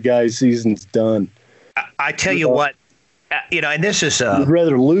sorry guys, season's done. I tell you what, and this is you'd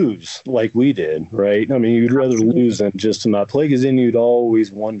rather lose like we did, right? I mean, you'd rather lose than just to not play, because then you'd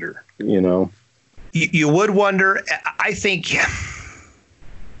always wonder, You would wonder. I think.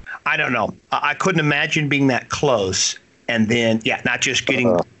 I don't know. I couldn't imagine being that close, and then not just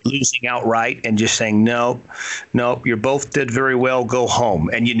losing outright and just saying no, you both did very well, go home,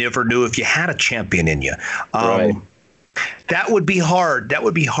 and you never knew if you had a champion in you. Right. That would be hard. That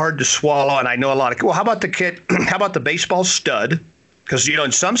would be hard to swallow. And I know a lot of. Well, how about the kid? How about the baseball stud? Because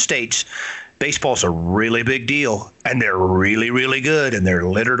in some states, baseball's a really big deal, and they're really, really good, and they're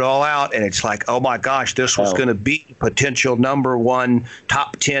littered all out, and it's like, oh my gosh, this was going to be potential number 1,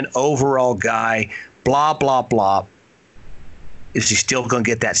 top 10 overall guy, blah, blah, blah. Is he still going to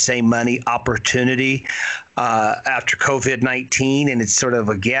get that same money opportunity after COVID-19? And it's sort of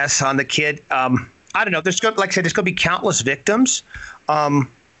a guess on the kid. I don't know. Like I said, there's going to be countless victims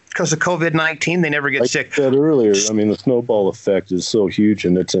because of COVID-19. They never get sick. Like I said earlier, I mean, the snowball effect is so huge,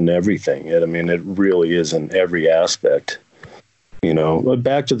 and it's in everything. It really is in every aspect. But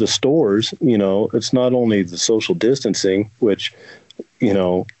back to the stores, it's not only the social distancing, which,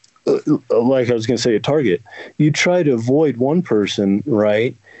 like I was going to say at Target, you try to avoid one person,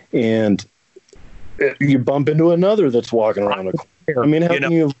 right? And you bump into another that's walking around a corner. I mean, how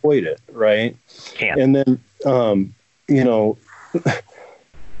can you avoid it, right? Can't. And then,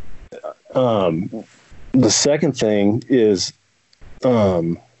 the second thing is,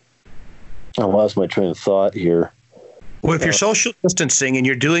 I lost my train of thought here. Well, if you're social distancing and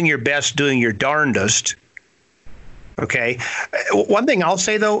you're doing your best, doing your darndest, Okay. One thing I'll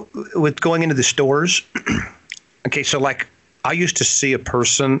say, though, with going into the stores, okay, so like I used to see a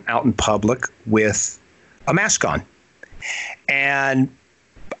person out in public with a mask on and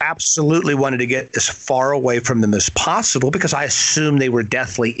absolutely wanted to get as far away from them as possible because I assumed they were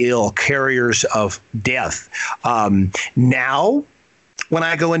deathly ill, carriers of death. Now, when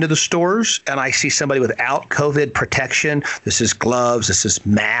I go into the stores and I see somebody without COVID protection, this is gloves, this is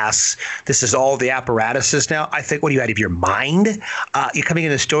masks, this is all the apparatuses now. I think, what are you out of your mind? You're coming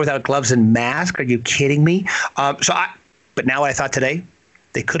in the store without gloves and mask? Are you kidding me? But now I thought today,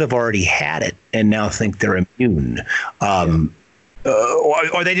 they could have already had it and now think they're immune.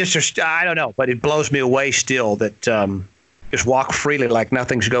 Or they just are, I don't know, but it blows me away still that just walk freely like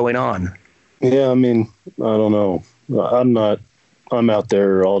nothing's going on. Yeah, I mean, I don't know. I'm out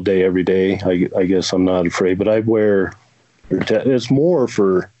there all day, every day. I guess I'm not afraid, but I wear, it's more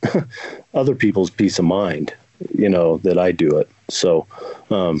for other people's peace of mind, that I do it. So,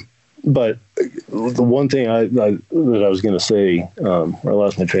 but the one thing that I was going to say, or I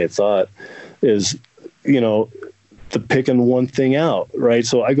lost my train of thought, is, the picking one thing out, right?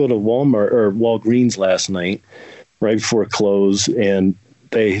 So I go to Walmart or Walgreens last night, right before close, and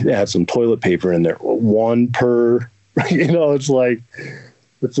they had some toilet paper in there, one per. It's like,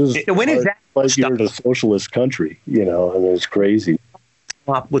 it's just when is that like you're in a socialist country, and it's crazy.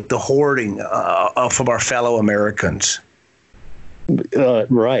 Up with the hoarding from our fellow Americans.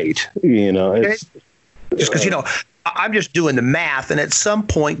 Right. It's just because, I'm just doing the math. And at some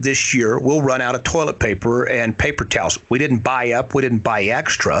point this year, we'll run out of toilet paper and paper towels. We didn't buy up. We didn't buy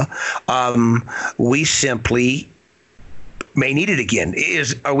extra. We simply may need it again.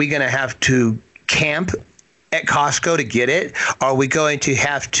 Are we going to have to camp at Costco to get it? Are we going to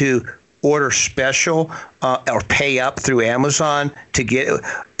have to order special or pay up through Amazon to get it?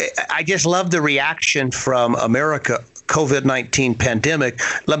 I just love the reaction from America. COVID-19 pandemic.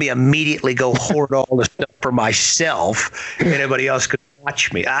 Let me immediately go hoard all the stuff for myself, and everybody else could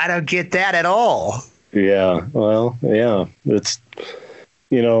watch me. I don't get that at all. Yeah, well, yeah, it's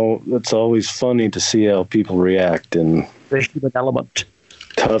it's always funny to see how people react in the human element.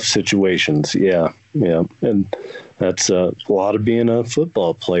 Tough situations. Yeah, and that's a lot of being a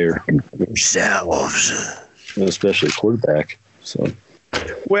football player yourselves, especially quarterback. So.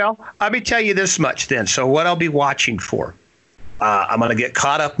 Well, let me tell you this much then. So what I'll be watching for, I'm going to get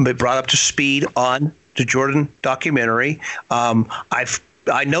caught up and be brought up to speed on the Jordan documentary.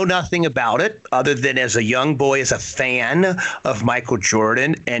 I know nothing about it other than as a young boy, as a fan of Michael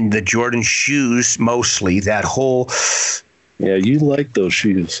Jordan and the Jordan shoes mostly, that whole... Yeah, you like those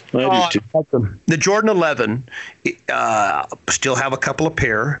shoes. I do too. The Jordan 11, still have a couple of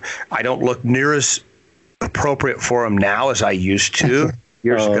pair. I don't look near as appropriate for them now as I used to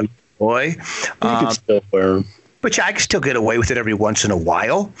years ago. Boy, you can still wear them, but I can still get away with it every once in a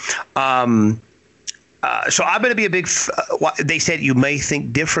while. So I'm going to be a big. They said you may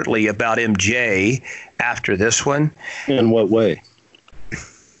think differently about MJ after this one. In what way?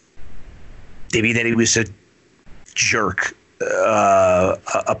 Maybe that he was a jerk.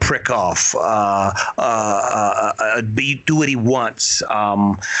 A prick off, do what he wants.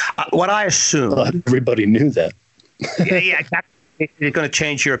 What I assume, everybody knew that. yeah, exactly. It's going to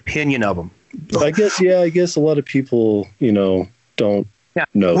change your opinion of him. I guess a lot of people, don't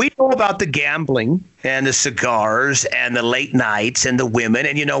know. We know about the gambling and the cigars and the late nights and the women,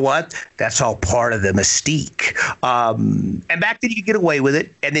 and you know what? That's all part of the mystique. And back then you could get away with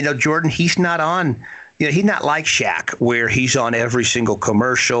it. And Jordan, he's not on. He's not like Shaq, where he's on every single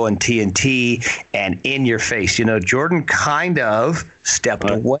commercial and TNT and in your face. Jordan kind of stepped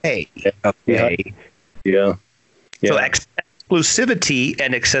away. Okay. Yeah. So exclusivity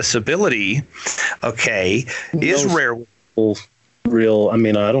and accessibility, is rare. Real. I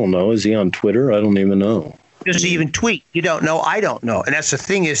mean, I don't know. Is he on Twitter? I don't even know. Does he even tweet? You don't know. I don't know. And that's the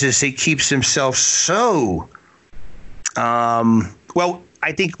thing is he keeps himself so.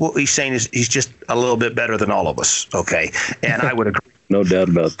 I think what he's saying is he's just a little bit better than all of us, okay? And I would agree. No doubt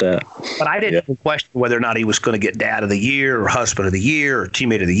about that. But I didn't question whether or not he was going to get Dad of the Year or Husband of the Year or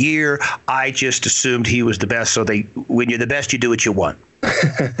Teammate of the Year. I just assumed he was the best. So when you're the best, you do what you want.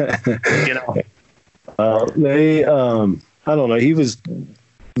 I don't know. He was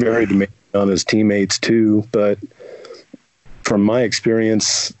very demanding on his teammates too. But from my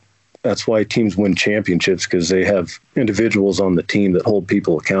experience, that's why teams win championships, because they have individuals on the team that hold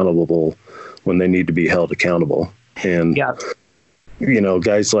people accountable when they need to be held accountable. And,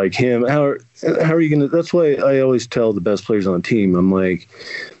 guys like him, how are you going to – that's why I always tell the best players on the team, I'm like,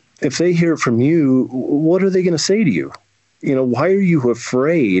 if they hear it from you, what are they going to say to you? Why are you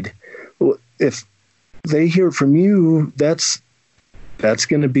afraid if they hear it from you, that's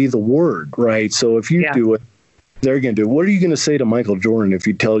going to be the word, right? So if you do it, they're going to do it. What are you going to say to Michael Jordan if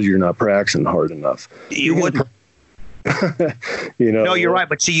he tells you you're not practicing hard enough? You wouldn't. No, you're right.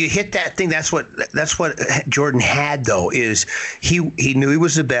 But see, you hit that thing. That's what Jordan had, though, is he knew he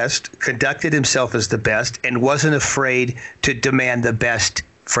was the best, conducted himself as the best, and wasn't afraid to demand the best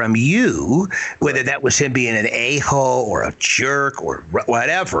from you, whether that was him being an a-hole or a jerk or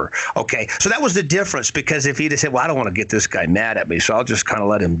whatever. Okay, so that was the difference, because if he'd have said, well, I don't want to get this guy mad at me, so I'll just kind of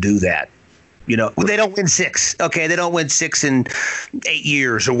let him do that. They don't win 6. Okay, they don't win 6 in 8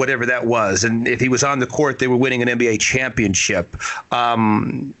 years or whatever that was. And if he was on the court, they were winning an NBA championship.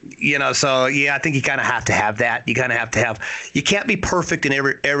 So yeah, I think you kind of have to have that. You kind of have to have. You can't be perfect in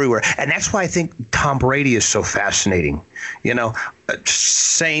everywhere, and that's why I think Tom Brady is so fascinating.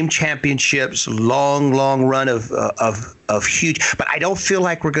 Same championships, long run of huge. But I don't feel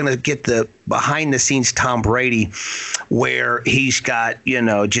like we're going to get the behind the scenes Tom Brady, where he's got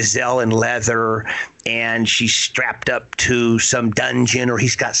Giselle in leather and she's strapped up to some dungeon, or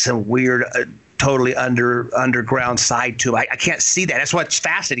he's got some weird totally underground side to him. I can't see that. That's what's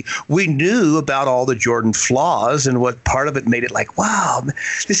fascinating. We knew about all the Jordan flaws, and what part of it made it like, wow,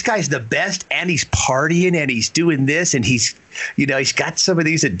 this guy's the best, and he's partying and he's doing this, and he's got some of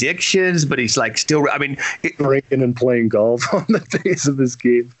these addictions, but he's like still, drinking and playing golf on the days of his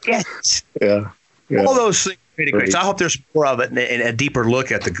game. Yes. Yeah. All those things. Great. So I hope there's more of it and a deeper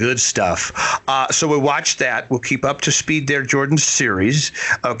look at the good stuff. So we'll watch that. We'll keep up to speed there, Jordan's series.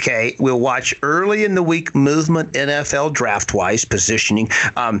 Okay. We'll watch early in the week movement NFL draft-wise positioning.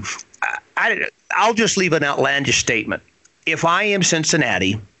 I'll just leave an outlandish statement. If I am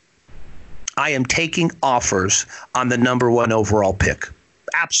Cincinnati, I am taking offers on the number 1 overall pick.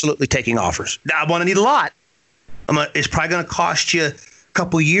 Absolutely taking offers. Now, I'm going to need a lot. It's probably going to cost you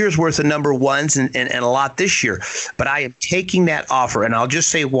couple years worth of number 1s and a lot this year. But I am taking that offer, and I'll just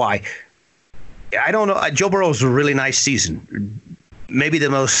say why. I don't know. Joe Burrow was a really nice season, maybe the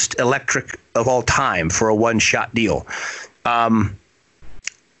most electric of all time for a one-shot deal.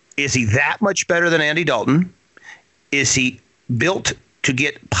 Is he that much better than Andy Dalton? Is he built to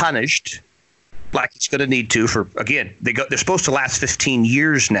get punished like he's going to need to for, again, they're supposed to last 15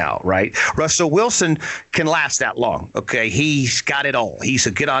 years now, right? Russell Wilson can last that long, okay? He's got it all. He's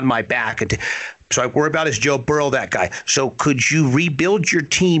a get on my back. So I worry about is Joe Burrow that guy. So could you rebuild your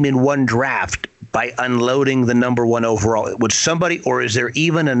team in one draft by unloading the number 1 overall? Would somebody, or is there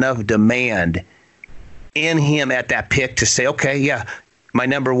even enough demand in him at that pick to say, okay, yeah, my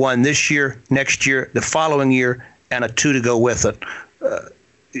number 1 this year, next year, the following year, and a 2 to go with it?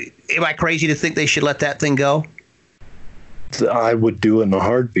 Am I crazy to think they should let that thing go? I would do it in a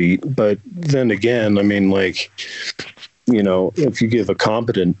heartbeat. But then again, if you give a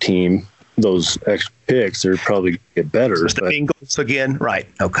competent team those extra picks, they're probably going to get better. It's the Bengals again, right?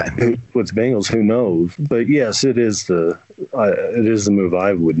 Okay. With the Bengals, who knows? But yes, it is the move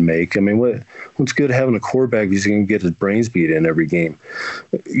I would make. What's good having a quarterback? He's going to get his brains beat in every game.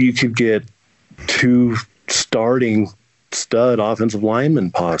 You could get 2 starting stud offensive lineman,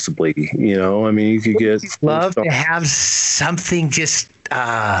 possibly. You could get love to have something just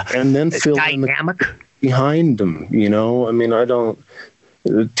and then fill dynamic in behind them.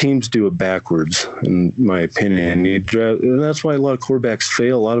 Teams do it backwards, in my opinion. And that's why a lot of quarterbacks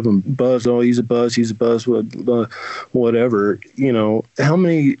fail. A lot of them buzz. Oh, he's a buzz. Whatever. How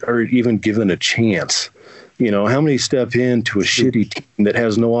many are even given a chance? How many step into a shitty team that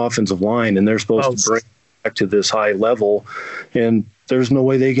has no offensive line, and they're supposed to bring back to this high level, and there's no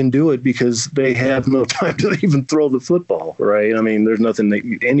way they can do it because they have no time to even throw the football, right? There's nothing that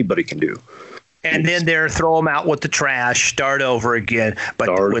anybody can do. And then they're throw them out with the trash, start over again. But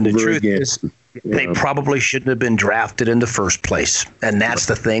when the truth is, they probably shouldn't have been drafted in the first place. And that's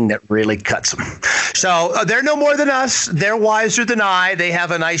the thing that really cuts them. So they're no more than us. They're wiser than I. They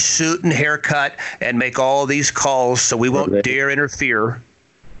have a nice suit and haircut and make all these calls, so we won't dare interfere.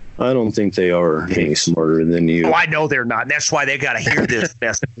 I don't think they are any smarter than you. Oh, I know they're not. And that's why they got to hear this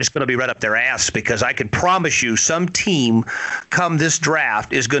message. It's going to be right up their ass, because I can promise you some team come this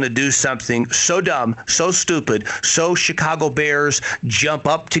draft is going to do something so dumb, so stupid, so Chicago Bears jump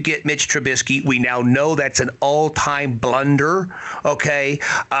up to get Mitch Trubisky. We now know that's an all-time blunder, okay,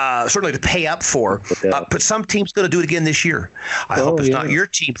 certainly to pay up for. But some team's going to do it again this year. I hope it's not your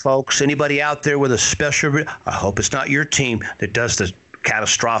team, folks. Anybody out there with a special – I hope it's not your team that does the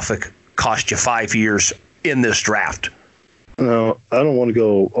catastrophic, cost you 5 years in this draft. No, I don't want to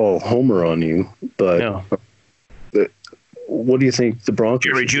go all homer on you, but what do you think the Broncos?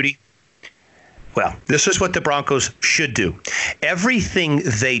 Jerry Jeudy. Well, this is what the Broncos should do. Everything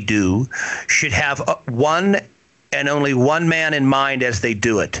they do should have one and only one man in mind as they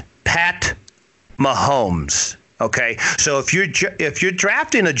do it. Pat Mahomes. Okay, so if you're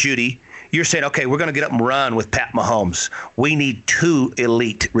drafting a Judy, you're saying, okay, we're going to get up and run with Pat Mahomes. We need 2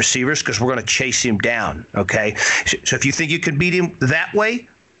 elite receivers because we're going to chase him down. Okay, so if you think you can beat him that way,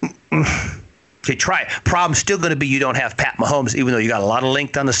 okay, try it. Problem's still going to be you don't have Pat Mahomes, even though you got a lot of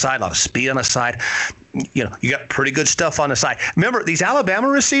length on the side, a lot of speed on the side. You got pretty good stuff on the side. Remember, these Alabama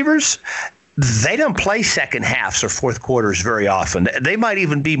receivers, they don't play second halves or fourth quarters very often. They might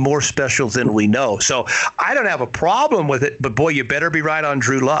even be more special than we know. So I don't have a problem with it, but boy, you better be right on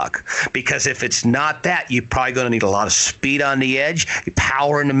Drew Lock, because if it's not that, you're probably going to need a lot of speed on the edge,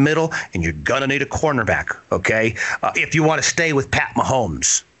 power in the middle, and you're going to need a cornerback, okay, if you want to stay with Pat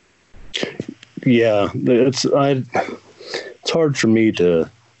Mahomes. Yeah, it's hard for me to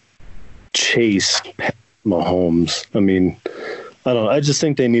chase Pat Mahomes. I mean, I don't know. I just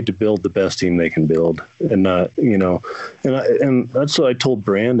think they need to build the best team they can build, and not, and that's what I told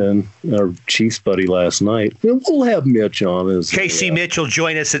Brandon, our Chiefs buddy, last night. We'll have Mitch on as Casey Mitch will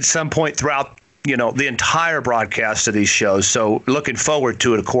join us at some point throughout, the entire broadcast of these shows. So looking forward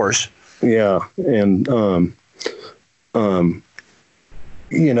to it, of course. Yeah, and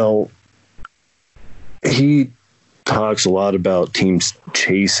he talks a lot about teams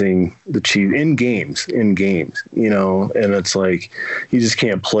chasing the Chiefs in games, and it's like you just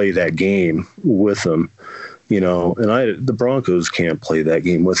can't play that game with them, and the Broncos can't play that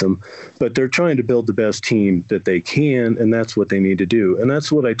game with them, but they're trying to build the best team that they can, and that's what they need to do. And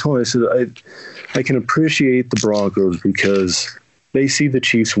that's what I told him. I said, I can appreciate the Broncos because they see the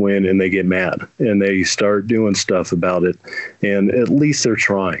Chiefs win and they get mad and they start doing stuff about it. And at least they're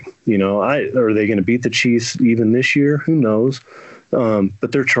trying. Are they going to beat the Chiefs even this year? Who knows?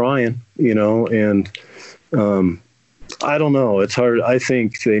 But they're trying, and I don't know. It's hard. I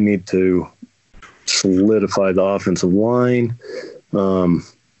think they need to solidify the offensive line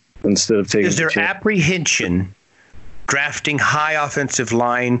instead of taking. Is there apprehension drafting high offensive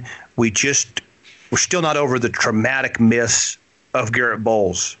line? We're still not over the traumatic miss of Garrett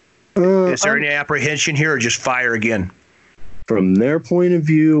Bowles. Is there any apprehension here, or just fire again? From their point of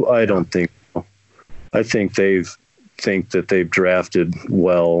view, I don't think so. I think that they've drafted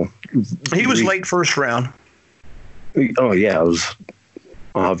well. He was late first round. Oh yeah, it was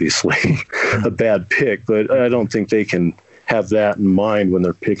obviously a bad pick, but I don't think they can have that in mind when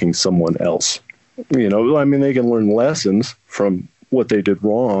they're picking someone else. They can learn lessons from what they did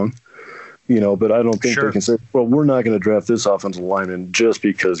wrong. But I don't think they can say, well, we're not going to draft this offensive lineman just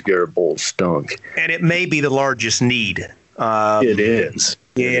because Garrett Bowles stunk. And it may be the largest need. It is.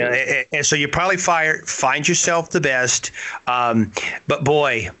 Yeah, and so you probably find yourself the best. But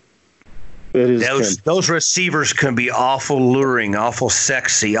boy, those receivers can be awful luring, awful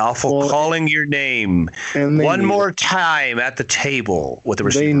sexy, awful calling your name one more time at the table with the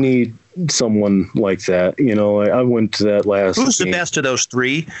receiver. They need someone like that. I went to that last Who's game. The best of those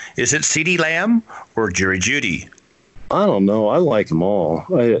three? Is it CeeDee Lamb or Jerry Jeudy? I don't know. I like them all.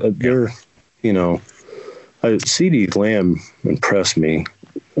 CeeDee Lamb impressed me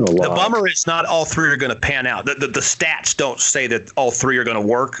a lot. The bummer is not all three are going to pan out. The stats don't say that all three are going to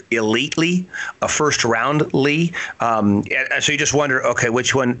work elitely, first roundly. So you just wonder, okay,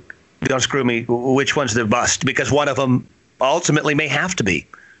 which one, don't screw me, which one's the bust? Because one of them ultimately may have to be.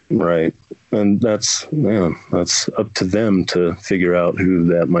 Right. And that's up to them to figure out who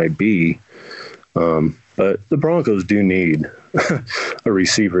that might be. But the Broncos do need a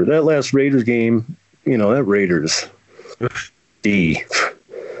receiver. That last Raiders game, that Raiders D.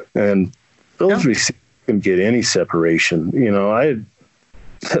 And those receivers can get any separation. I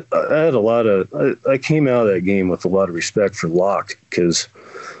had a lot of I came out of that game with a lot of respect for Locke because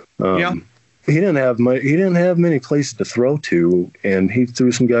he didn't have many places to throw to, and he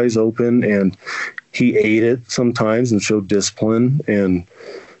threw some guys open, and he ate it sometimes and showed discipline, and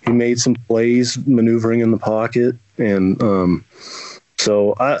he made some plays maneuvering in the pocket, and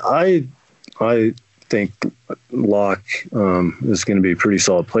so I think Locke is going to be a pretty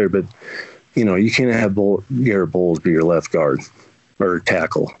solid player, but you can't have Garrett Bowles be your left guard or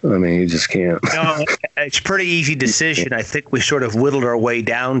tackle. I mean, you just can't. It's a pretty easy decision. I think we sort of whittled our way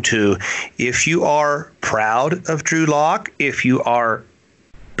down to, if you are proud of Drew Lock, if you are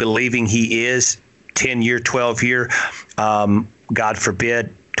believing he is 10-year, 12-year, God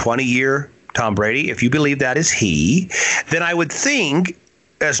forbid, 20-year Tom Brady, if you believe that is he, then I would think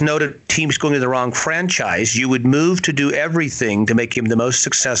as noted, teams going to the wrong franchise, you would move to do everything to make him the most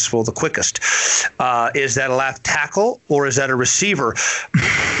successful, the quickest. Is that a left tackle or is that a receiver?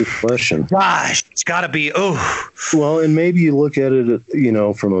 Good question. Gosh, it's got to be. Oh, well, and maybe you look at it,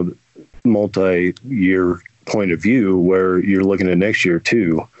 from a multi-year point of view where you're looking at next year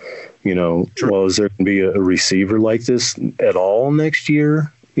too. Sure. Well, is there going to be a receiver like this at all next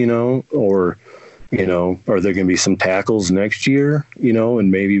year? Or are there going to be some tackles next year?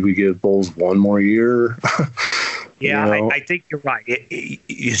 And maybe we give Bowles one more year. Yeah, I think you're right.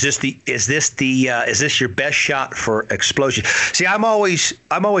 Is this your best shot for explosion? See, I'm always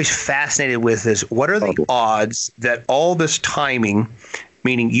fascinated with this. What are the odds that all this timing,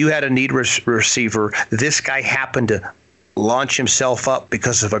 meaning you had a need receiver, this guy happened to launch himself up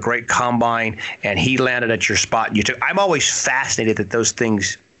because of a great combine, and he landed at your spot. And you took. I'm always fascinated that those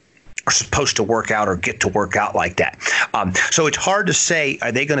things are supposed to work out or get to work out like that. So it's hard to say,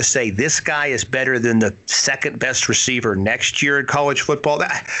 are they going to say this guy is better than the second best receiver next year in college football?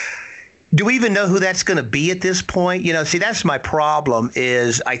 Do we even know who that's going to be at this point? See, that's my problem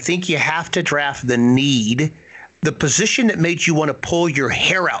is I think you have to draft the need, the position that made you want to pull your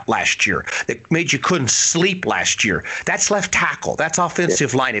hair out last year, that made you couldn't sleep last year. That's left tackle. That's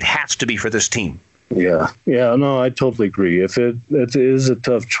offensive line. It has to be for this team. Yeah, no, I totally agree. If it is a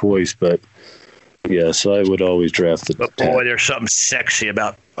tough choice, but yes, I would always draft the. But boy, there's something sexy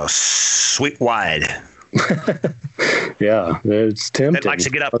about a sweet wide. Yeah, it's tempting. It likes to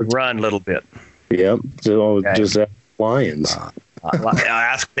get up and run a little bit. Yep, so just Lions.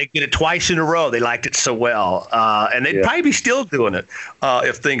 They did it twice in a row. They liked it so well, and they'd probably be still doing it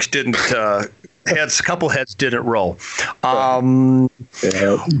if things didn't. A couple heads didn't roll. Well,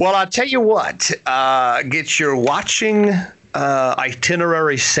 I'll tell you what. Get your watching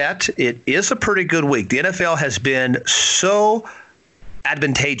itinerary set. It is a pretty good week. The NFL has been so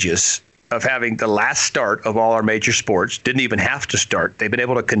advantageous of having the last start of all our major sports. Didn't even have to start. They've been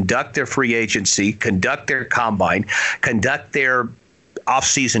able to conduct their free agency, conduct their combine, conduct their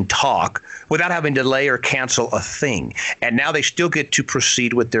off-season talk without having to delay or cancel a thing. And now they still get to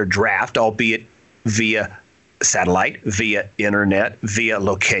proceed with their draft, albeit via satellite, via internet, via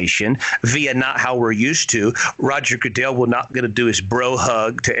location, via not how we're used to. Roger Goodell will not going to do his bro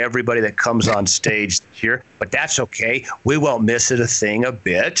hug to everybody that comes on stage this year, but that's okay. We won't miss it a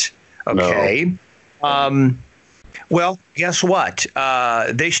bit. Okay. No. Well, guess what?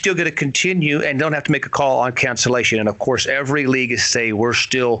 They still get to continue and don't have to make a call on cancellation. And, of course, every league is saying we're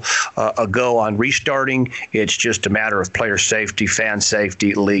still a go on restarting. It's just a matter of player safety, fan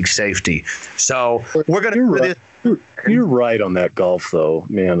safety, league safety. So we're going to You're right on that golf, though,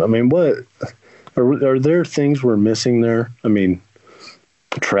 man. I mean, what are there things we're missing there? I mean,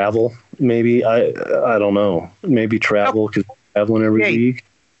 travel, maybe. I don't know. Maybe travel because traveling every week.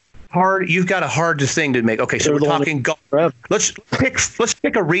 You've got a hard thing to make. Okay, so we're talking golf. Let's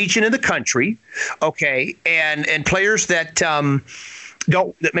pick a region in the country, okay, and players that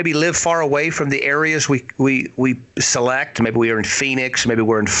that maybe live far away from the areas we select. Maybe we are in Phoenix, maybe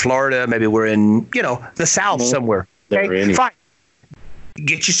we're in Florida, maybe we're in the South somewhere. Okay, fine.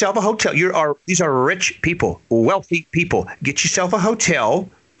 Get yourself a hotel. These are rich people, wealthy people. Get yourself a hotel.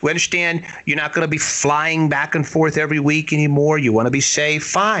 We understand you're not going to be flying back and forth every week anymore. You want to be safe.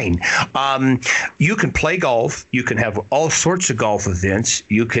 Fine. You can play golf. You can have all sorts of golf events.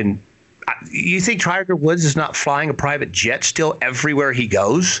 You think Tiger Woods is not flying a private jet still everywhere he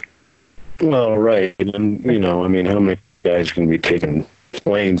goes? Well, right. And, how many guys can be taking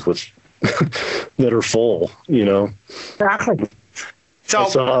planes with that are full, Exactly. So I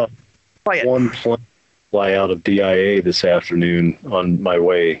saw one plane fly out of DIA this afternoon on my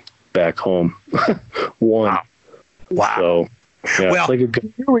way back home. One. Wow. So, yeah, well, you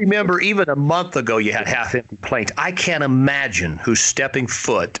remember even a month ago you had half-empty planes. I can't imagine who's stepping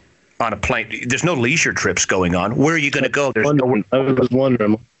foot on a plane. There's no leisure trips going on. Where are you going to go? I was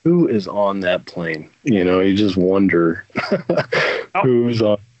wondering who is on that plane. You just wonder who's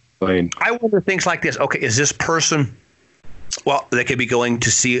on the plane. I wonder things like this. Okay, is this person... Well, they could be going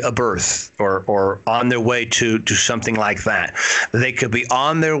to see a birth or on their way to something like that. They could be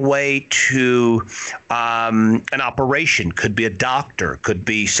on their way to an operation, could be a doctor, could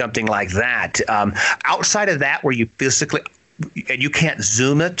be something like that. Outside of that, where you physically and you can't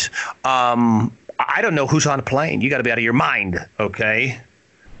Zoom it, I don't know who's on a plane. You got to be out of your mind, okay?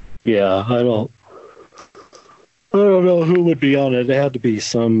 Yeah, I don't know who would be on it. It had to be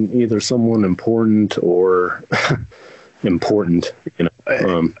either someone important or important,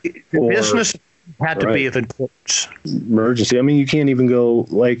 business had to be of importance. Emergency. I mean, you can't even go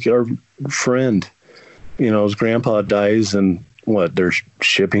like our friend, his grandpa dies and they're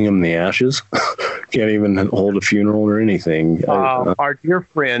shipping him the ashes. Can't even hold a funeral or anything. Our dear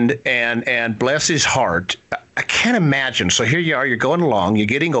friend, and bless his heart, I can't imagine. So here you are, you're going along, you're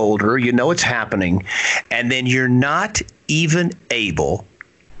getting older, you know it's happening, and then you're not even able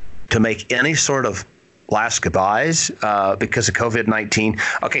to make any sort of last goodbyes because of COVID-19.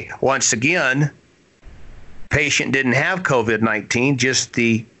 Okay, once again, patient didn't have COVID-19, just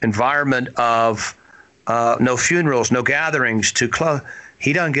the environment of no funerals, no gatherings to close.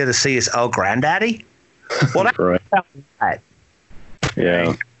 He doesn't get to see his old granddaddy. Well, that's right.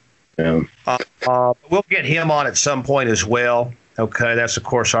 Yeah. We'll get him on at some point as well. Okay, that's of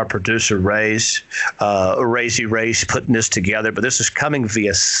course our producer Ray's putting this together, but this is coming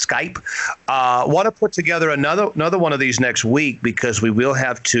via Skype. Want to put together another one of these next week because we will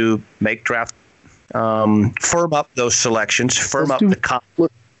have to make draft, firm up those selections,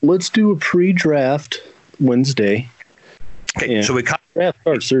 Let's do a pre-draft Wednesday. Okay, so draft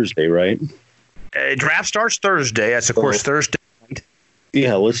starts Thursday, right? Draft starts Thursday. That's of course Thursday night.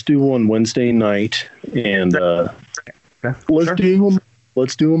 Yeah, let's do one Wednesday night, and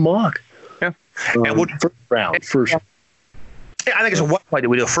let's do a mock. Yeah, and we'll first round. I think it's a what play.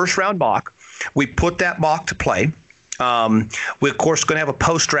 We do a first round mock. We put that mock to play. We of course going to have a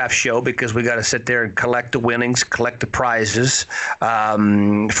post draft show because we got to sit there and collect the winnings, collect the prizes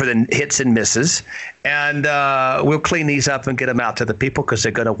for the hits and misses, and we'll clean these up and get them out to the people because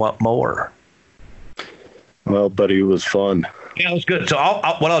they're going to want more. Well, buddy, it was fun. Yeah, it was good. So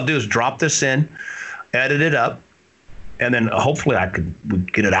what I'll do is drop this in, edit it up, and then hopefully I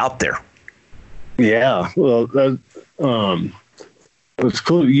could get it out there. Yeah, well, that's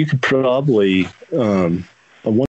cool. You could probably